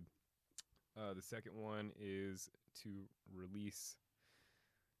committed. The second one is to release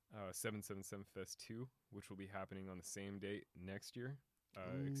 777 Fest 2, which will be happening on the same date next year,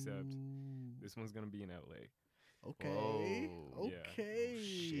 except this one's going to be in LA. Okay. Whoa. Yeah. Okay. Oh,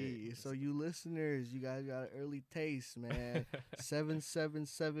 shit. So you listeners, you guys got an early taste, man.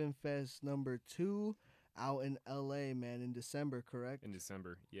 777 Fest number 2 out in LA, man, in December, correct? In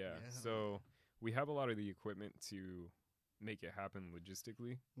December, yeah. Yeah. So we have a lot of the equipment to make it happen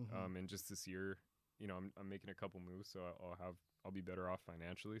logistically. And just this year, I'm making a couple moves, so I'll be better off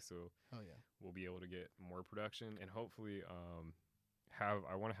financially. So we'll be able to get more production and hopefully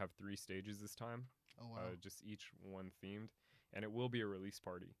I want to have 3 stages this time. Oh wow. Just each one themed, and it will be a release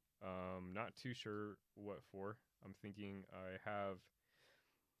party. Not too sure what for. I'm thinking I have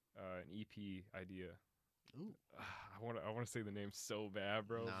an EP idea. Ooh. I want to say the name so bad,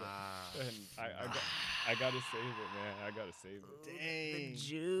 bro. Nah. But, and I gotta save it, man. I gotta save it. Dang.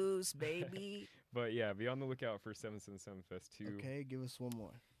 Juice, baby. But yeah, be on the lookout for 777 Fest 2. Okay, give us one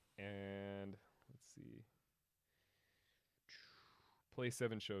more. And let's see. Play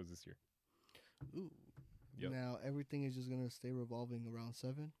 7 shows this year. Ooh. Yep. Now everything is just gonna stay revolving around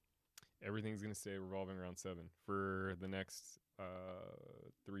 7. Everything's gonna stay revolving around 7 for the next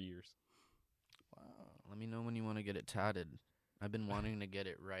 3 years. Wow. Let me know when you want to get it tatted. I've been wanting to get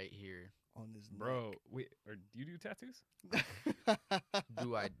it right here. On his Bro, wait, do you do tattoos?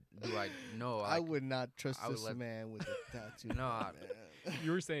 Do I Do I? No, I would not trust I would this let- man with a tattoo. No, I- man.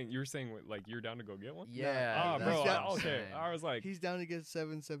 You were saying like you're down to go get one? Yeah. Ah, that's bro. what I'm Okay. saying. I was like, He's down to get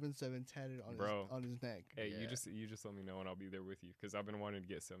 777 tatted Bro. on his neck. hey, Yeah. you just let me know and I'll be there with you because I've been wanting to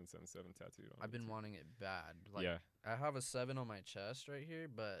get 777 tattooed on. I've me, been too. wanting it bad. Like, Yeah. I have a 7 on my chest right here,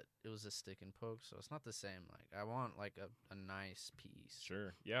 but it was a stick and poke, so it's not the same. Like, I want like a nice piece.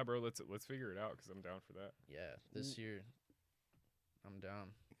 Sure. Yeah, bro. Let's figure it out because I'm down for that. Yeah, this year, I'm down.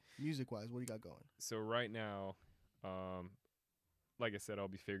 Music wise, what do you got going? So right now, like I said, I'll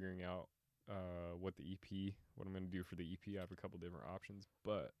be figuring out what I'm gonna do for the EP. I have a couple different options,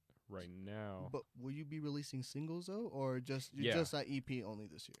 but right now, But will you be releasing singles though, or just Yeah. just that EP only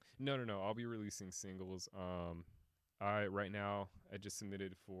this year? no, I'll be releasing singles. Right now I just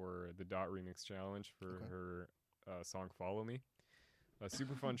submitted for the Dot Remix Challenge for Okay. her song "Follow Me." A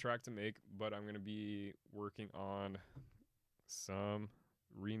super fun track to make, but I'm gonna be working on some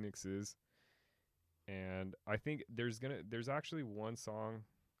remixes, and I think there's actually one song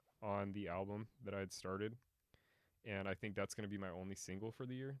on the album that I had started, and I think that's gonna be my only single for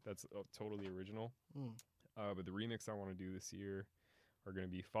the year. That's totally original. Mm. But the remix I want to do this year are gonna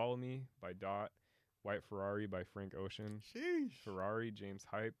be "Follow Me" by Dot, "White Ferrari" by Frank Ocean, Sheesh. "Ferrari" James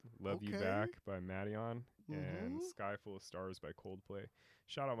Hype, "Love You Okay. Back" by Madion, and Mhm. "Sky Full of Stars" by Coldplay.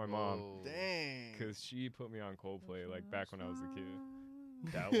 Shout out my mom, Whoa. Dang. because she put me on Coldplay like back when I was a kid.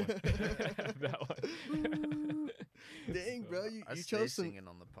 That one. That one. Dang, So, bro, you I stay chose some. singing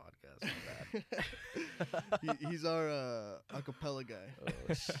on the podcast. My bad. He's our acapella guy.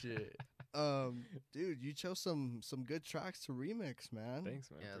 Oh shit. Dude, you chose some good tracks to remix, man.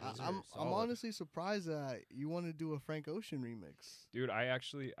 Thanks, man. Yeah, Appreciate those it. are I'm solid. honestly surprised that you want to do a Frank Ocean remix. Dude, I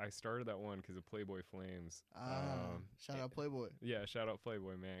started that one because of Playboy Flames. Shout out Playboy. Yeah, shout out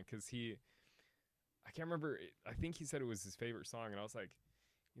Playboy, man, because I can't remember. I think he said it was his favorite song, and I was like,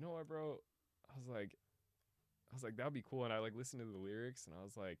 you know what, bro? I was like, that'd be cool. And I like listened to the lyrics, and I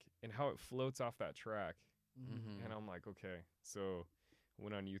was like, and how it floats off that track, Mhm. and I'm like, okay. So I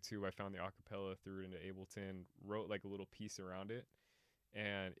went on YouTube, I found the acapella, threw it into Ableton, wrote like a little piece around it,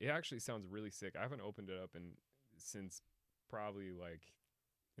 and it actually sounds really sick. I haven't opened it up since probably like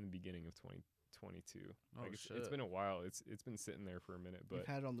in the beginning of 2022. Oh, Like it's shit. been a while. It's been sitting there for a minute, but You've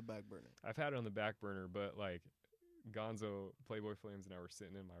had it on the back burner. I've had it on the back burner. But like Gonzo, Playboy Flames, and I were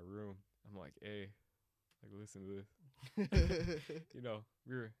sitting in my room. I'm like, hey, like listen to this. You know,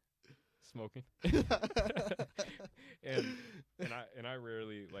 we were smoking, and I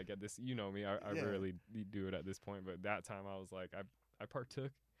rarely like at this. You know me, I Yeah. rarely do it at this point. But that time I was like, I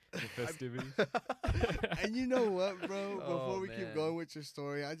partook in the festivities. And you know what, bro? Before Oh, we keep man. going with your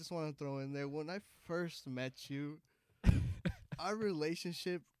story, I just want to throw in there when I first met you, our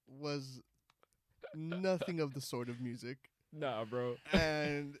relationship was nothing of the sort of music, Nah, bro.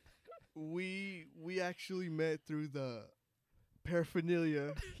 and we actually met through the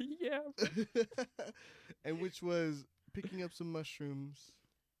paraphernalia, Yeah. and which was picking up some mushrooms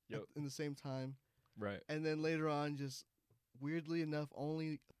Yep. in the same time, Right. and then later on, just weirdly enough,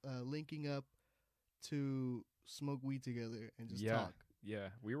 only linking up to smoke weed together and just Yeah. talk. Yeah.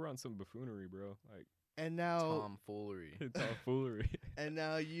 We were on some buffoonery, bro. Like And now, Tomfoolery. tomfoolery. and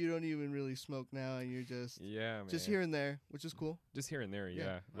now you don't even really smoke now, and you're just Yeah, man. here and there, which is cool. Just here and there. Yeah.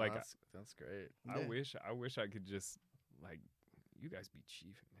 Yeah. No, Like that's great. I Yeah. wish I could just like you guys be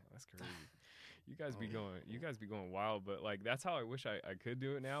chiefing, man. That's crazy. You guys be going wild, but like that's how I wish I could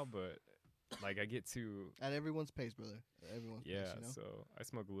do it now, but like I get to At everyone's pace, brother. At everyone's yeah, pace, you know? so I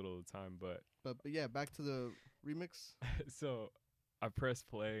smoke a little at a time, but But yeah, back to the remix. so I press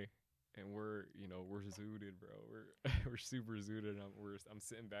play and we're zooted, bro. We're super zooted. And I'm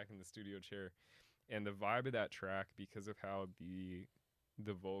sitting back in the studio chair, and the vibe of that track, because of how the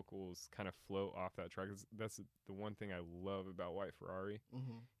vocals kind of float off that track. That's the one thing I love about White Ferrari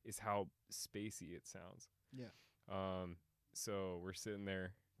Mm-hmm. is how spacey it sounds. Yeah. So we're sitting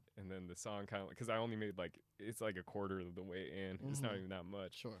there, and then the song kind of because I only made like it's like a quarter of the way in. It's not Mhm. even that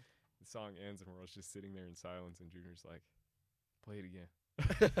much. Sure. The song ends, and we're all just sitting there in silence, and Junior's like, "Play it again."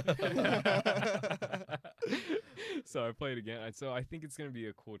 So I played again. And so I think it's gonna be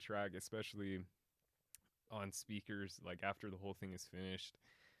a cool track, especially on speakers. Like after the whole thing is finished,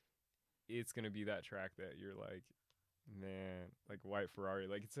 it's gonna be that track that you're like, man, like White Ferrari.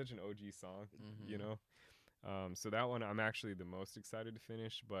 Like it's such an OG song, you Mhm. know. So that one I'm actually the most excited to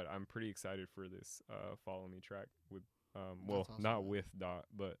finish, but I'm pretty excited for this Follow Me track with well, awesome, not man. with Dot,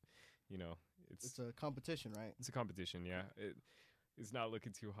 but you know, It's a competition, right? it's a competition. Yeah, it's not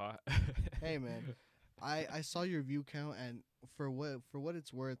looking too hot. Hey, man. I saw your view count, and for what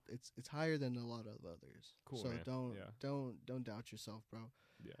it's worth, it's higher than a lot of others. Cool, So man. don't Yeah. don't doubt yourself, bro.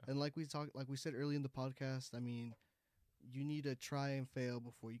 Yeah. And like we said early in the podcast, I mean, you need to try and fail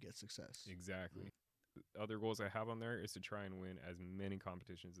before you get success. Exactly. Other goals I have on there is to try and win as many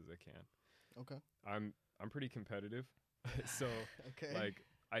competitions as I can. Okay. I'm pretty competitive, so Okay. like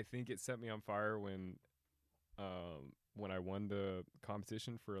I think it set me on fire when I won the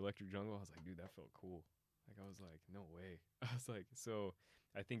competition for Electric Jungle. I was like, dude, that felt cool. Like I was like, no way. I was like, so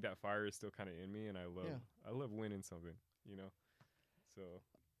I think that fire is still kind of in me, and I love winning something, you know. So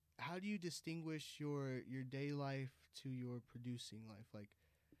how do you distinguish your day life to your producing life? Like,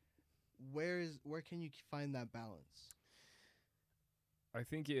 where can you find that balance? I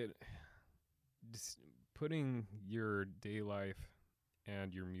think putting your day life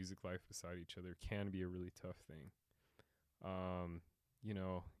and your music life beside each other can be a really tough thing. You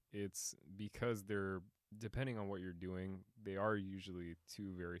know, it's because they're, depending on what you're doing, they are usually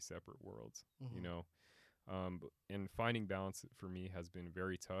two very separate worlds, you know. And finding balance for me has been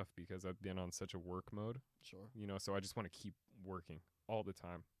very tough because I've been on such a work mode. Sure. You know, so I just want to keep working all the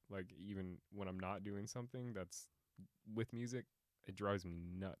time. Like even when I'm not doing something that's with music, it drives me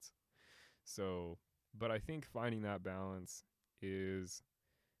nuts. So, but I think finding that balance is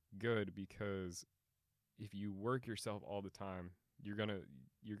good because if you work yourself all the time, you're gonna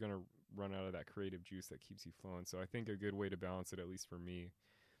run out of that creative juice that keeps you flowing. So I think a good way to balance it, at least for me,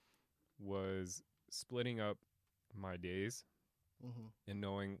 was splitting up my days and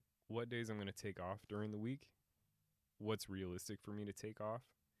knowing what days I'm going to take off during the week, what's realistic for me to take off,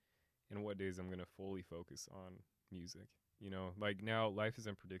 and what days I'm going to fully focus on music. You know, like now life is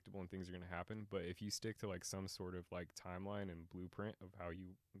unpredictable and things are going to happen, but if you stick to like some sort of like timeline and blueprint of how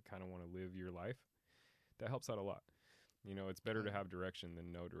you kind of want to live your life, that helps out a lot. You know, it's better to have direction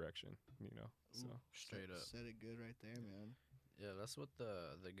than no direction, you know. So straight up. Said it good right there, man. Yeah, that's what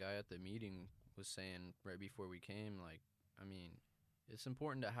the guy at the meeting was saying right before we came. Like, I mean, it's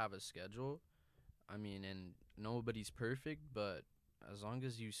important to have a schedule. I mean, and nobody's perfect, but as long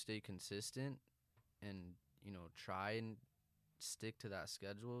as you stay consistent and, you know, try and stick to that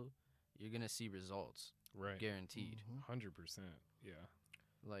schedule, you're going to see results. Right. Guaranteed. 100%. Yeah.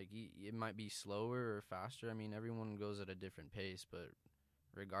 Like, it might be slower or faster. I mean, everyone goes at a different pace, but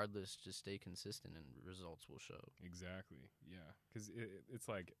regardless, just stay consistent and results will show. Exactly. Yeah. Because it's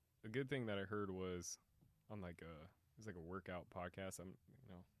like a good thing that I heard was on like it's like a workout podcast. I'm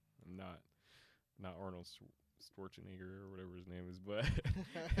not Arnold Schwarzenegger or whatever his name is, but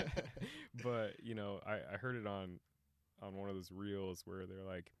but you know, I heard it on one of those reels where they're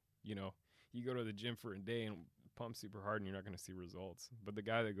like, you know, you go to the gym for a day and pump super hard and you're not going to see results. But the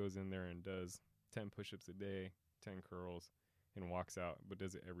guy that goes in there and does 10 push-ups a day, 10 curls, and walks out, but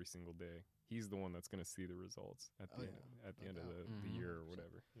does it every single day, he's the one that's going to see the results at the end of the year or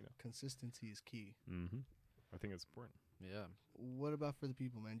whatever. You know, consistency is key. I think it's important. Yeah. What about for the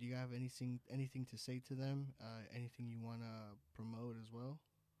people, man? Do you have anything to say to them? Anything you want to promote as well?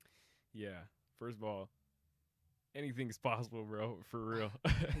 Yeah. First of all, anything's possible, bro. For real.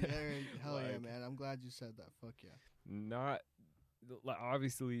 Hell yeah, man. I'm glad you said that. Fuck yeah. Not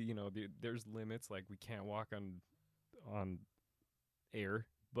obviously, you know, there's limits. Like we can't walk on air,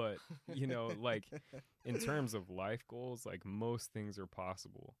 but you know, like in terms of life goals, like most things are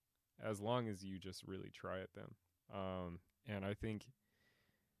possible as long as you just really try at them. And I think,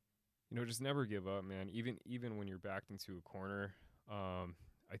 you know, just never give up, man. Even when you're backed into a corner.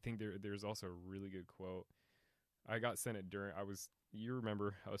 I think there's also a really good quote. I got sent it you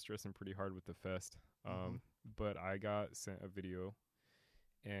remember I was stressing pretty hard with the fest. But I got sent a video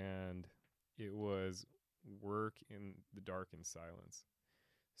and it was work in the dark and silence.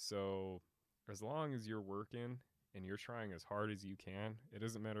 So as long as you're working and you're trying as hard as you can, it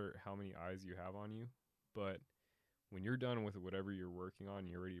doesn't matter how many eyes you have on you, but when you're done with whatever you're working on and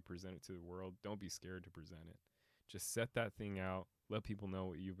you're ready to present it to the world, don't be scared to present it. Just set that thing out. Let people know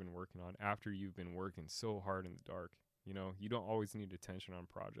what you've been working on after you've been working so hard in the dark. You know, you don't always need attention on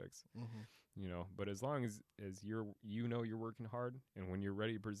projects, you know, but as long as you're working hard, and when you're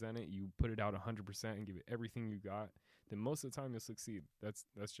ready to present it, you put it out 100% and give it everything you got, then most of the time you'll succeed. That's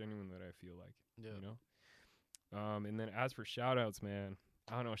genuine that I feel like, you know? And then as for shout outs, man,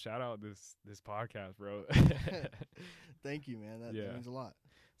 I don't know, shout out this podcast, bro. Thank you, man. That means a lot.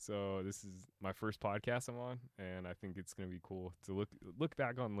 So this is my first podcast I'm on, and I think it's going to be cool to look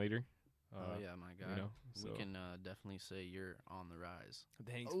back on later. Yeah, my guy. You know, we can definitely say you're on the rise.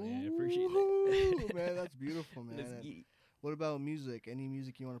 Thanks, man. Appreciate it. Man, that's beautiful, man. What about music? Any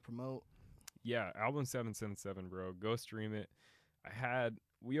music you want to promote? Yeah, album 777, bro. Go stream it.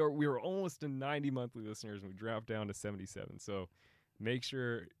 We were almost to 90 monthly listeners, and we dropped down to 77. So make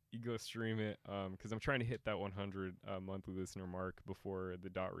sure you go stream it. Because I'm trying to hit that 100 monthly listener mark before the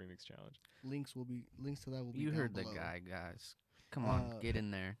Dot Remix Challenge. Links to that will be. You down heard the below. guy, guys. Come on, get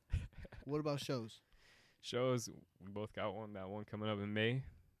in there. What about shows? Shows, we both got that one coming up in May.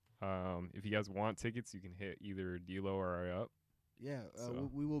 If you guys want tickets, you can hit either DLOW or I up. Yeah,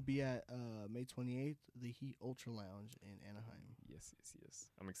 we will be at May 28th, the Heat Ultra Lounge in Anaheim. Yes.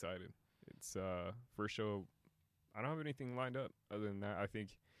 I'm excited. It's first show. I don't have anything lined up other than that. I think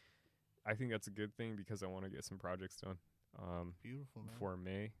that's a good thing because I want to get some projects done. Beautiful, man. Before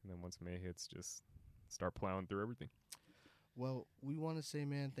May, and then once May hits, just start plowing through everything. Well, we want to say,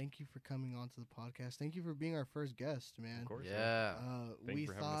 man, thank you for coming on to the podcast. Thank you for being our first guest, man. Of course. Yeah. Thank you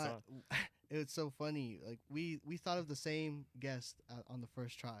for having us on. It's so funny. Like we thought of the same guest on the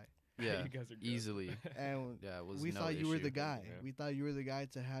first try. Yeah, You guys are good. easily. And Yeah, it was we no thought you were issue. the guy. Yeah. We thought you were the guy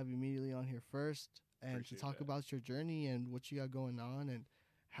to have immediately on here first and Appreciate to talk that. about your journey and what you got going on and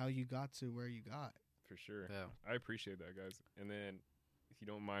how you got to where you got. For sure. Yeah. I appreciate that, guys. And then, if you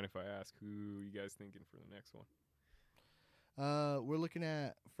don't mind if I ask, who you guys thinking for the next one? We're looking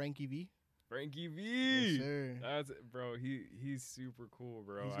at Frankie V. Frankie V. Yes, sir. That's bro. He's super cool,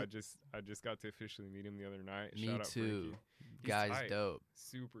 bro. He's I just got to officially meet him the other night. Me Shout out too. Frankie. He's Guy's tight. dope.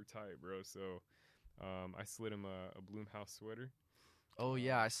 Super tight, bro. So, I slid him a BloomHouse sweater. Oh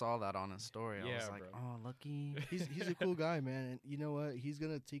yeah, I saw that on his story. I Yeah, was like, bro. oh, lucky. He's a cool guy, man. And you know what? He's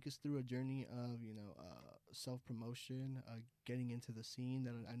gonna take us through a journey of self promotion, getting into the scene.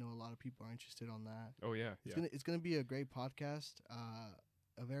 That I know a lot of people are interested on that. Oh yeah, It's gonna be a great podcast.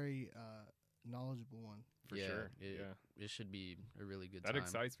 A very knowledgeable one. for Yeah, sure. It should be a really good That time.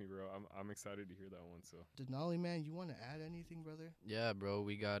 excites me, bro. I'm excited to hear that one. So Denali, man, you want to add anything, brother? Yeah, bro,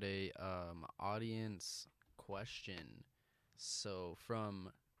 we got a audience question. So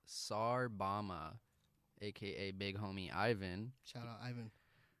from Sarbama, aka Big Homie Ivan, Shout out, Ivan.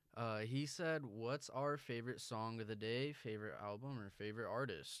 he said, "What's our favorite song of the day, favorite album, or favorite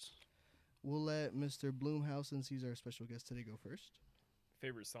artist?" We'll let Mr. Bloomhouse, since he's our special guest today, go first.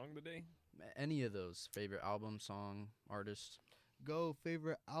 favorite song of the day? Any of those, favorite album, song, artist. Go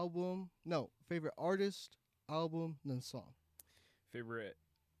favorite album. No, favorite artist, album, then song. Favorite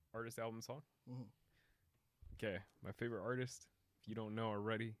artist, album, song? Mhm. Okay, my favorite artist, if you don't know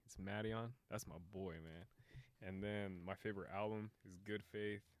already, it's Maddion. That's my boy, man. And then my favorite album is Good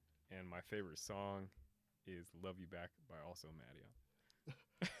Faith, and my favorite song is Love You Back by also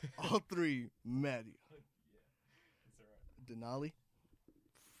Maddion. All three, Maddie. It's alright. Denali.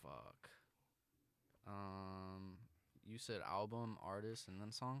 Fuck. You said album, artist, and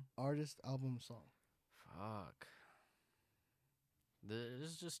then song? Artist, album, song. Fuck.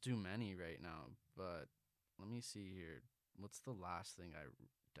 There's just too many right now, but let me see here. What's the last thing I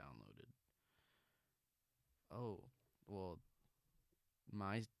downloaded? Oh, well,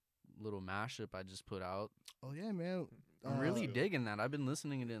 my little mashup I just put out. Oh, yeah, man. I'm really so- digging that. I've been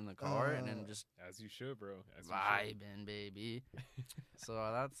listening to it in the car and then Uh, just As you should, bro. As you should. vibing, baby. So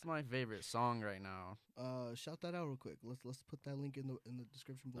that's my favorite song right now. Shout that out real quick. Let's put that link in the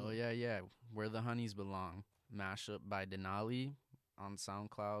description below. Oh, yeah. Where the Honeys Belong. Mashup by DeNali on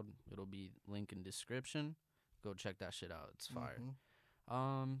SoundCloud. It'll be link in description. Go check that shit out. It's fire.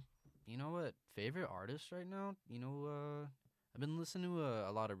 Mhm. You know what? Favorite artist right now? I've been listening to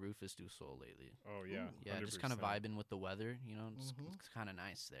a lot of Rufus Du Sol lately. Oh, yeah. Ooh. Yeah, just kind of 100%. vibing with the weather. It's Mhm. kind of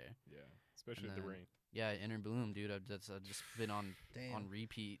nice there. Yeah, especially And with the then- rain. Yeah, Inner Bloom, dude. I've just been on Damn.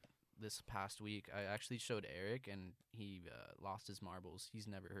 repeat this past week. I actually showed Eric, and he lost his marbles. He's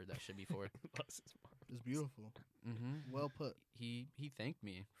never heard that shit before. Lost his mind. It's beautiful. Mm-hmm. Well put. He thanked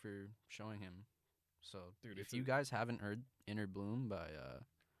me for showing him. So, Dude, if it's you a- guys haven't heard Inner Bloom by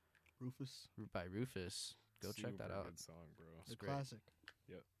Rufus. Rufus, go check that Super out. Good song, bro. The great. classic.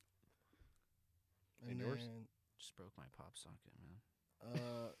 Yep. And And yours? then, Just broke my pop socket,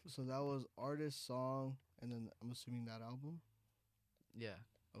 man. so that was artist, song, and then I'm assuming that album. Yeah.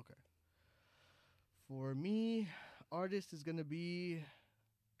 Okay. For me, artist is gonna be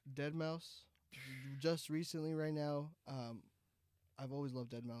Deadmau5. Just recently, right now, I've always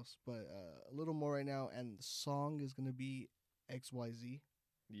loved Deadmau5, but a little more right now. And the song is gonna be XYZ.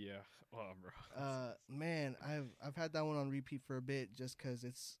 Yeah. Oh, bro. Man, I've had that one on repeat for a bit, just cause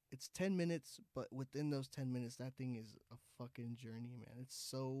it's 10 minutes, but within those 10 minutes, that thing is a fucking journey, man. It's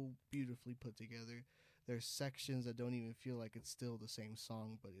so beautifully put together. There's sections that don't even feel like it's still the same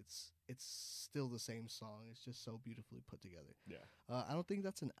song, but it's still the same song. It's just so beautifully put together. Yeah. I don't think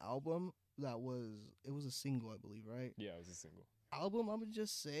that's an album. It was a single, I believe, right? Yeah, it was a single. Album, I'm gonna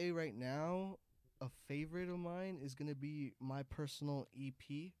just say right now, a favorite of mine is gonna be my personal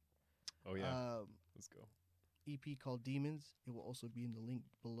EP. Oh, yeah. Let's go. EP called Demons. It will also be in the link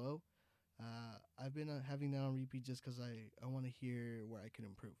below. I've been having that on repeat just because I want to hear where I can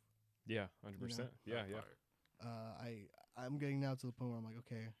improve. Yeah, 100%. Yeah, yeah. I'm getting now to the point where I'm like,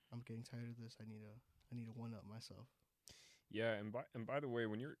 okay, I'm getting tired of this. I need to one up myself. Yeah, and by the way,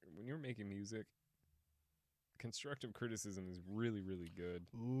 when you're making music, constructive criticism is really, really good.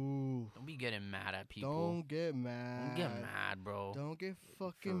 Ooh. Don't be getting mad at people. Don't get mad. Don't get mad, bro. Don't get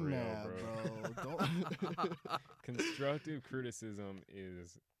fucking For real, mad, bro. Don't. Constructive criticism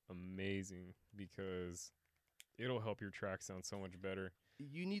is amazing because it'll help your track sound so much better.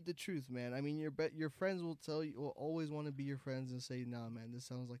 You need the truth, man. I mean, your friends will always want to be your friends and say, "Nah, man, this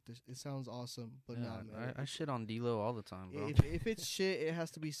sounds like this. It sounds awesome," but Yeah, nah, man. I shit on DLOW all the time, bro. If it's shit, it has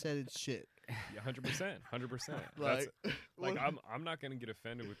to be said it's shit. Yeah, 100%, 100%. Like, I'm not gonna get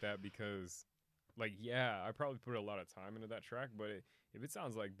offended with that because, like, yeah, I probably put a lot of time into that track, but if it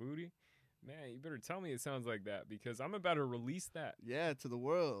sounds like booty, man, you better tell me it sounds like that because I'm about to release that. yeah, to the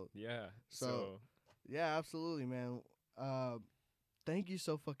world. Yeah. So yeah, absolutely, man. Thank you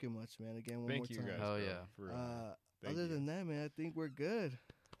so fucking much, man. Again, one more thank you time. guys. Hell bro, yeah. For, thank Other you. than that, man, I think we're good.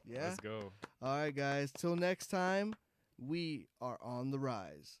 Yeah. Let's go. All right, guys. Till next time, we are on the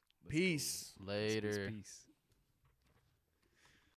rise. Let's Peace. go. Later. Peace.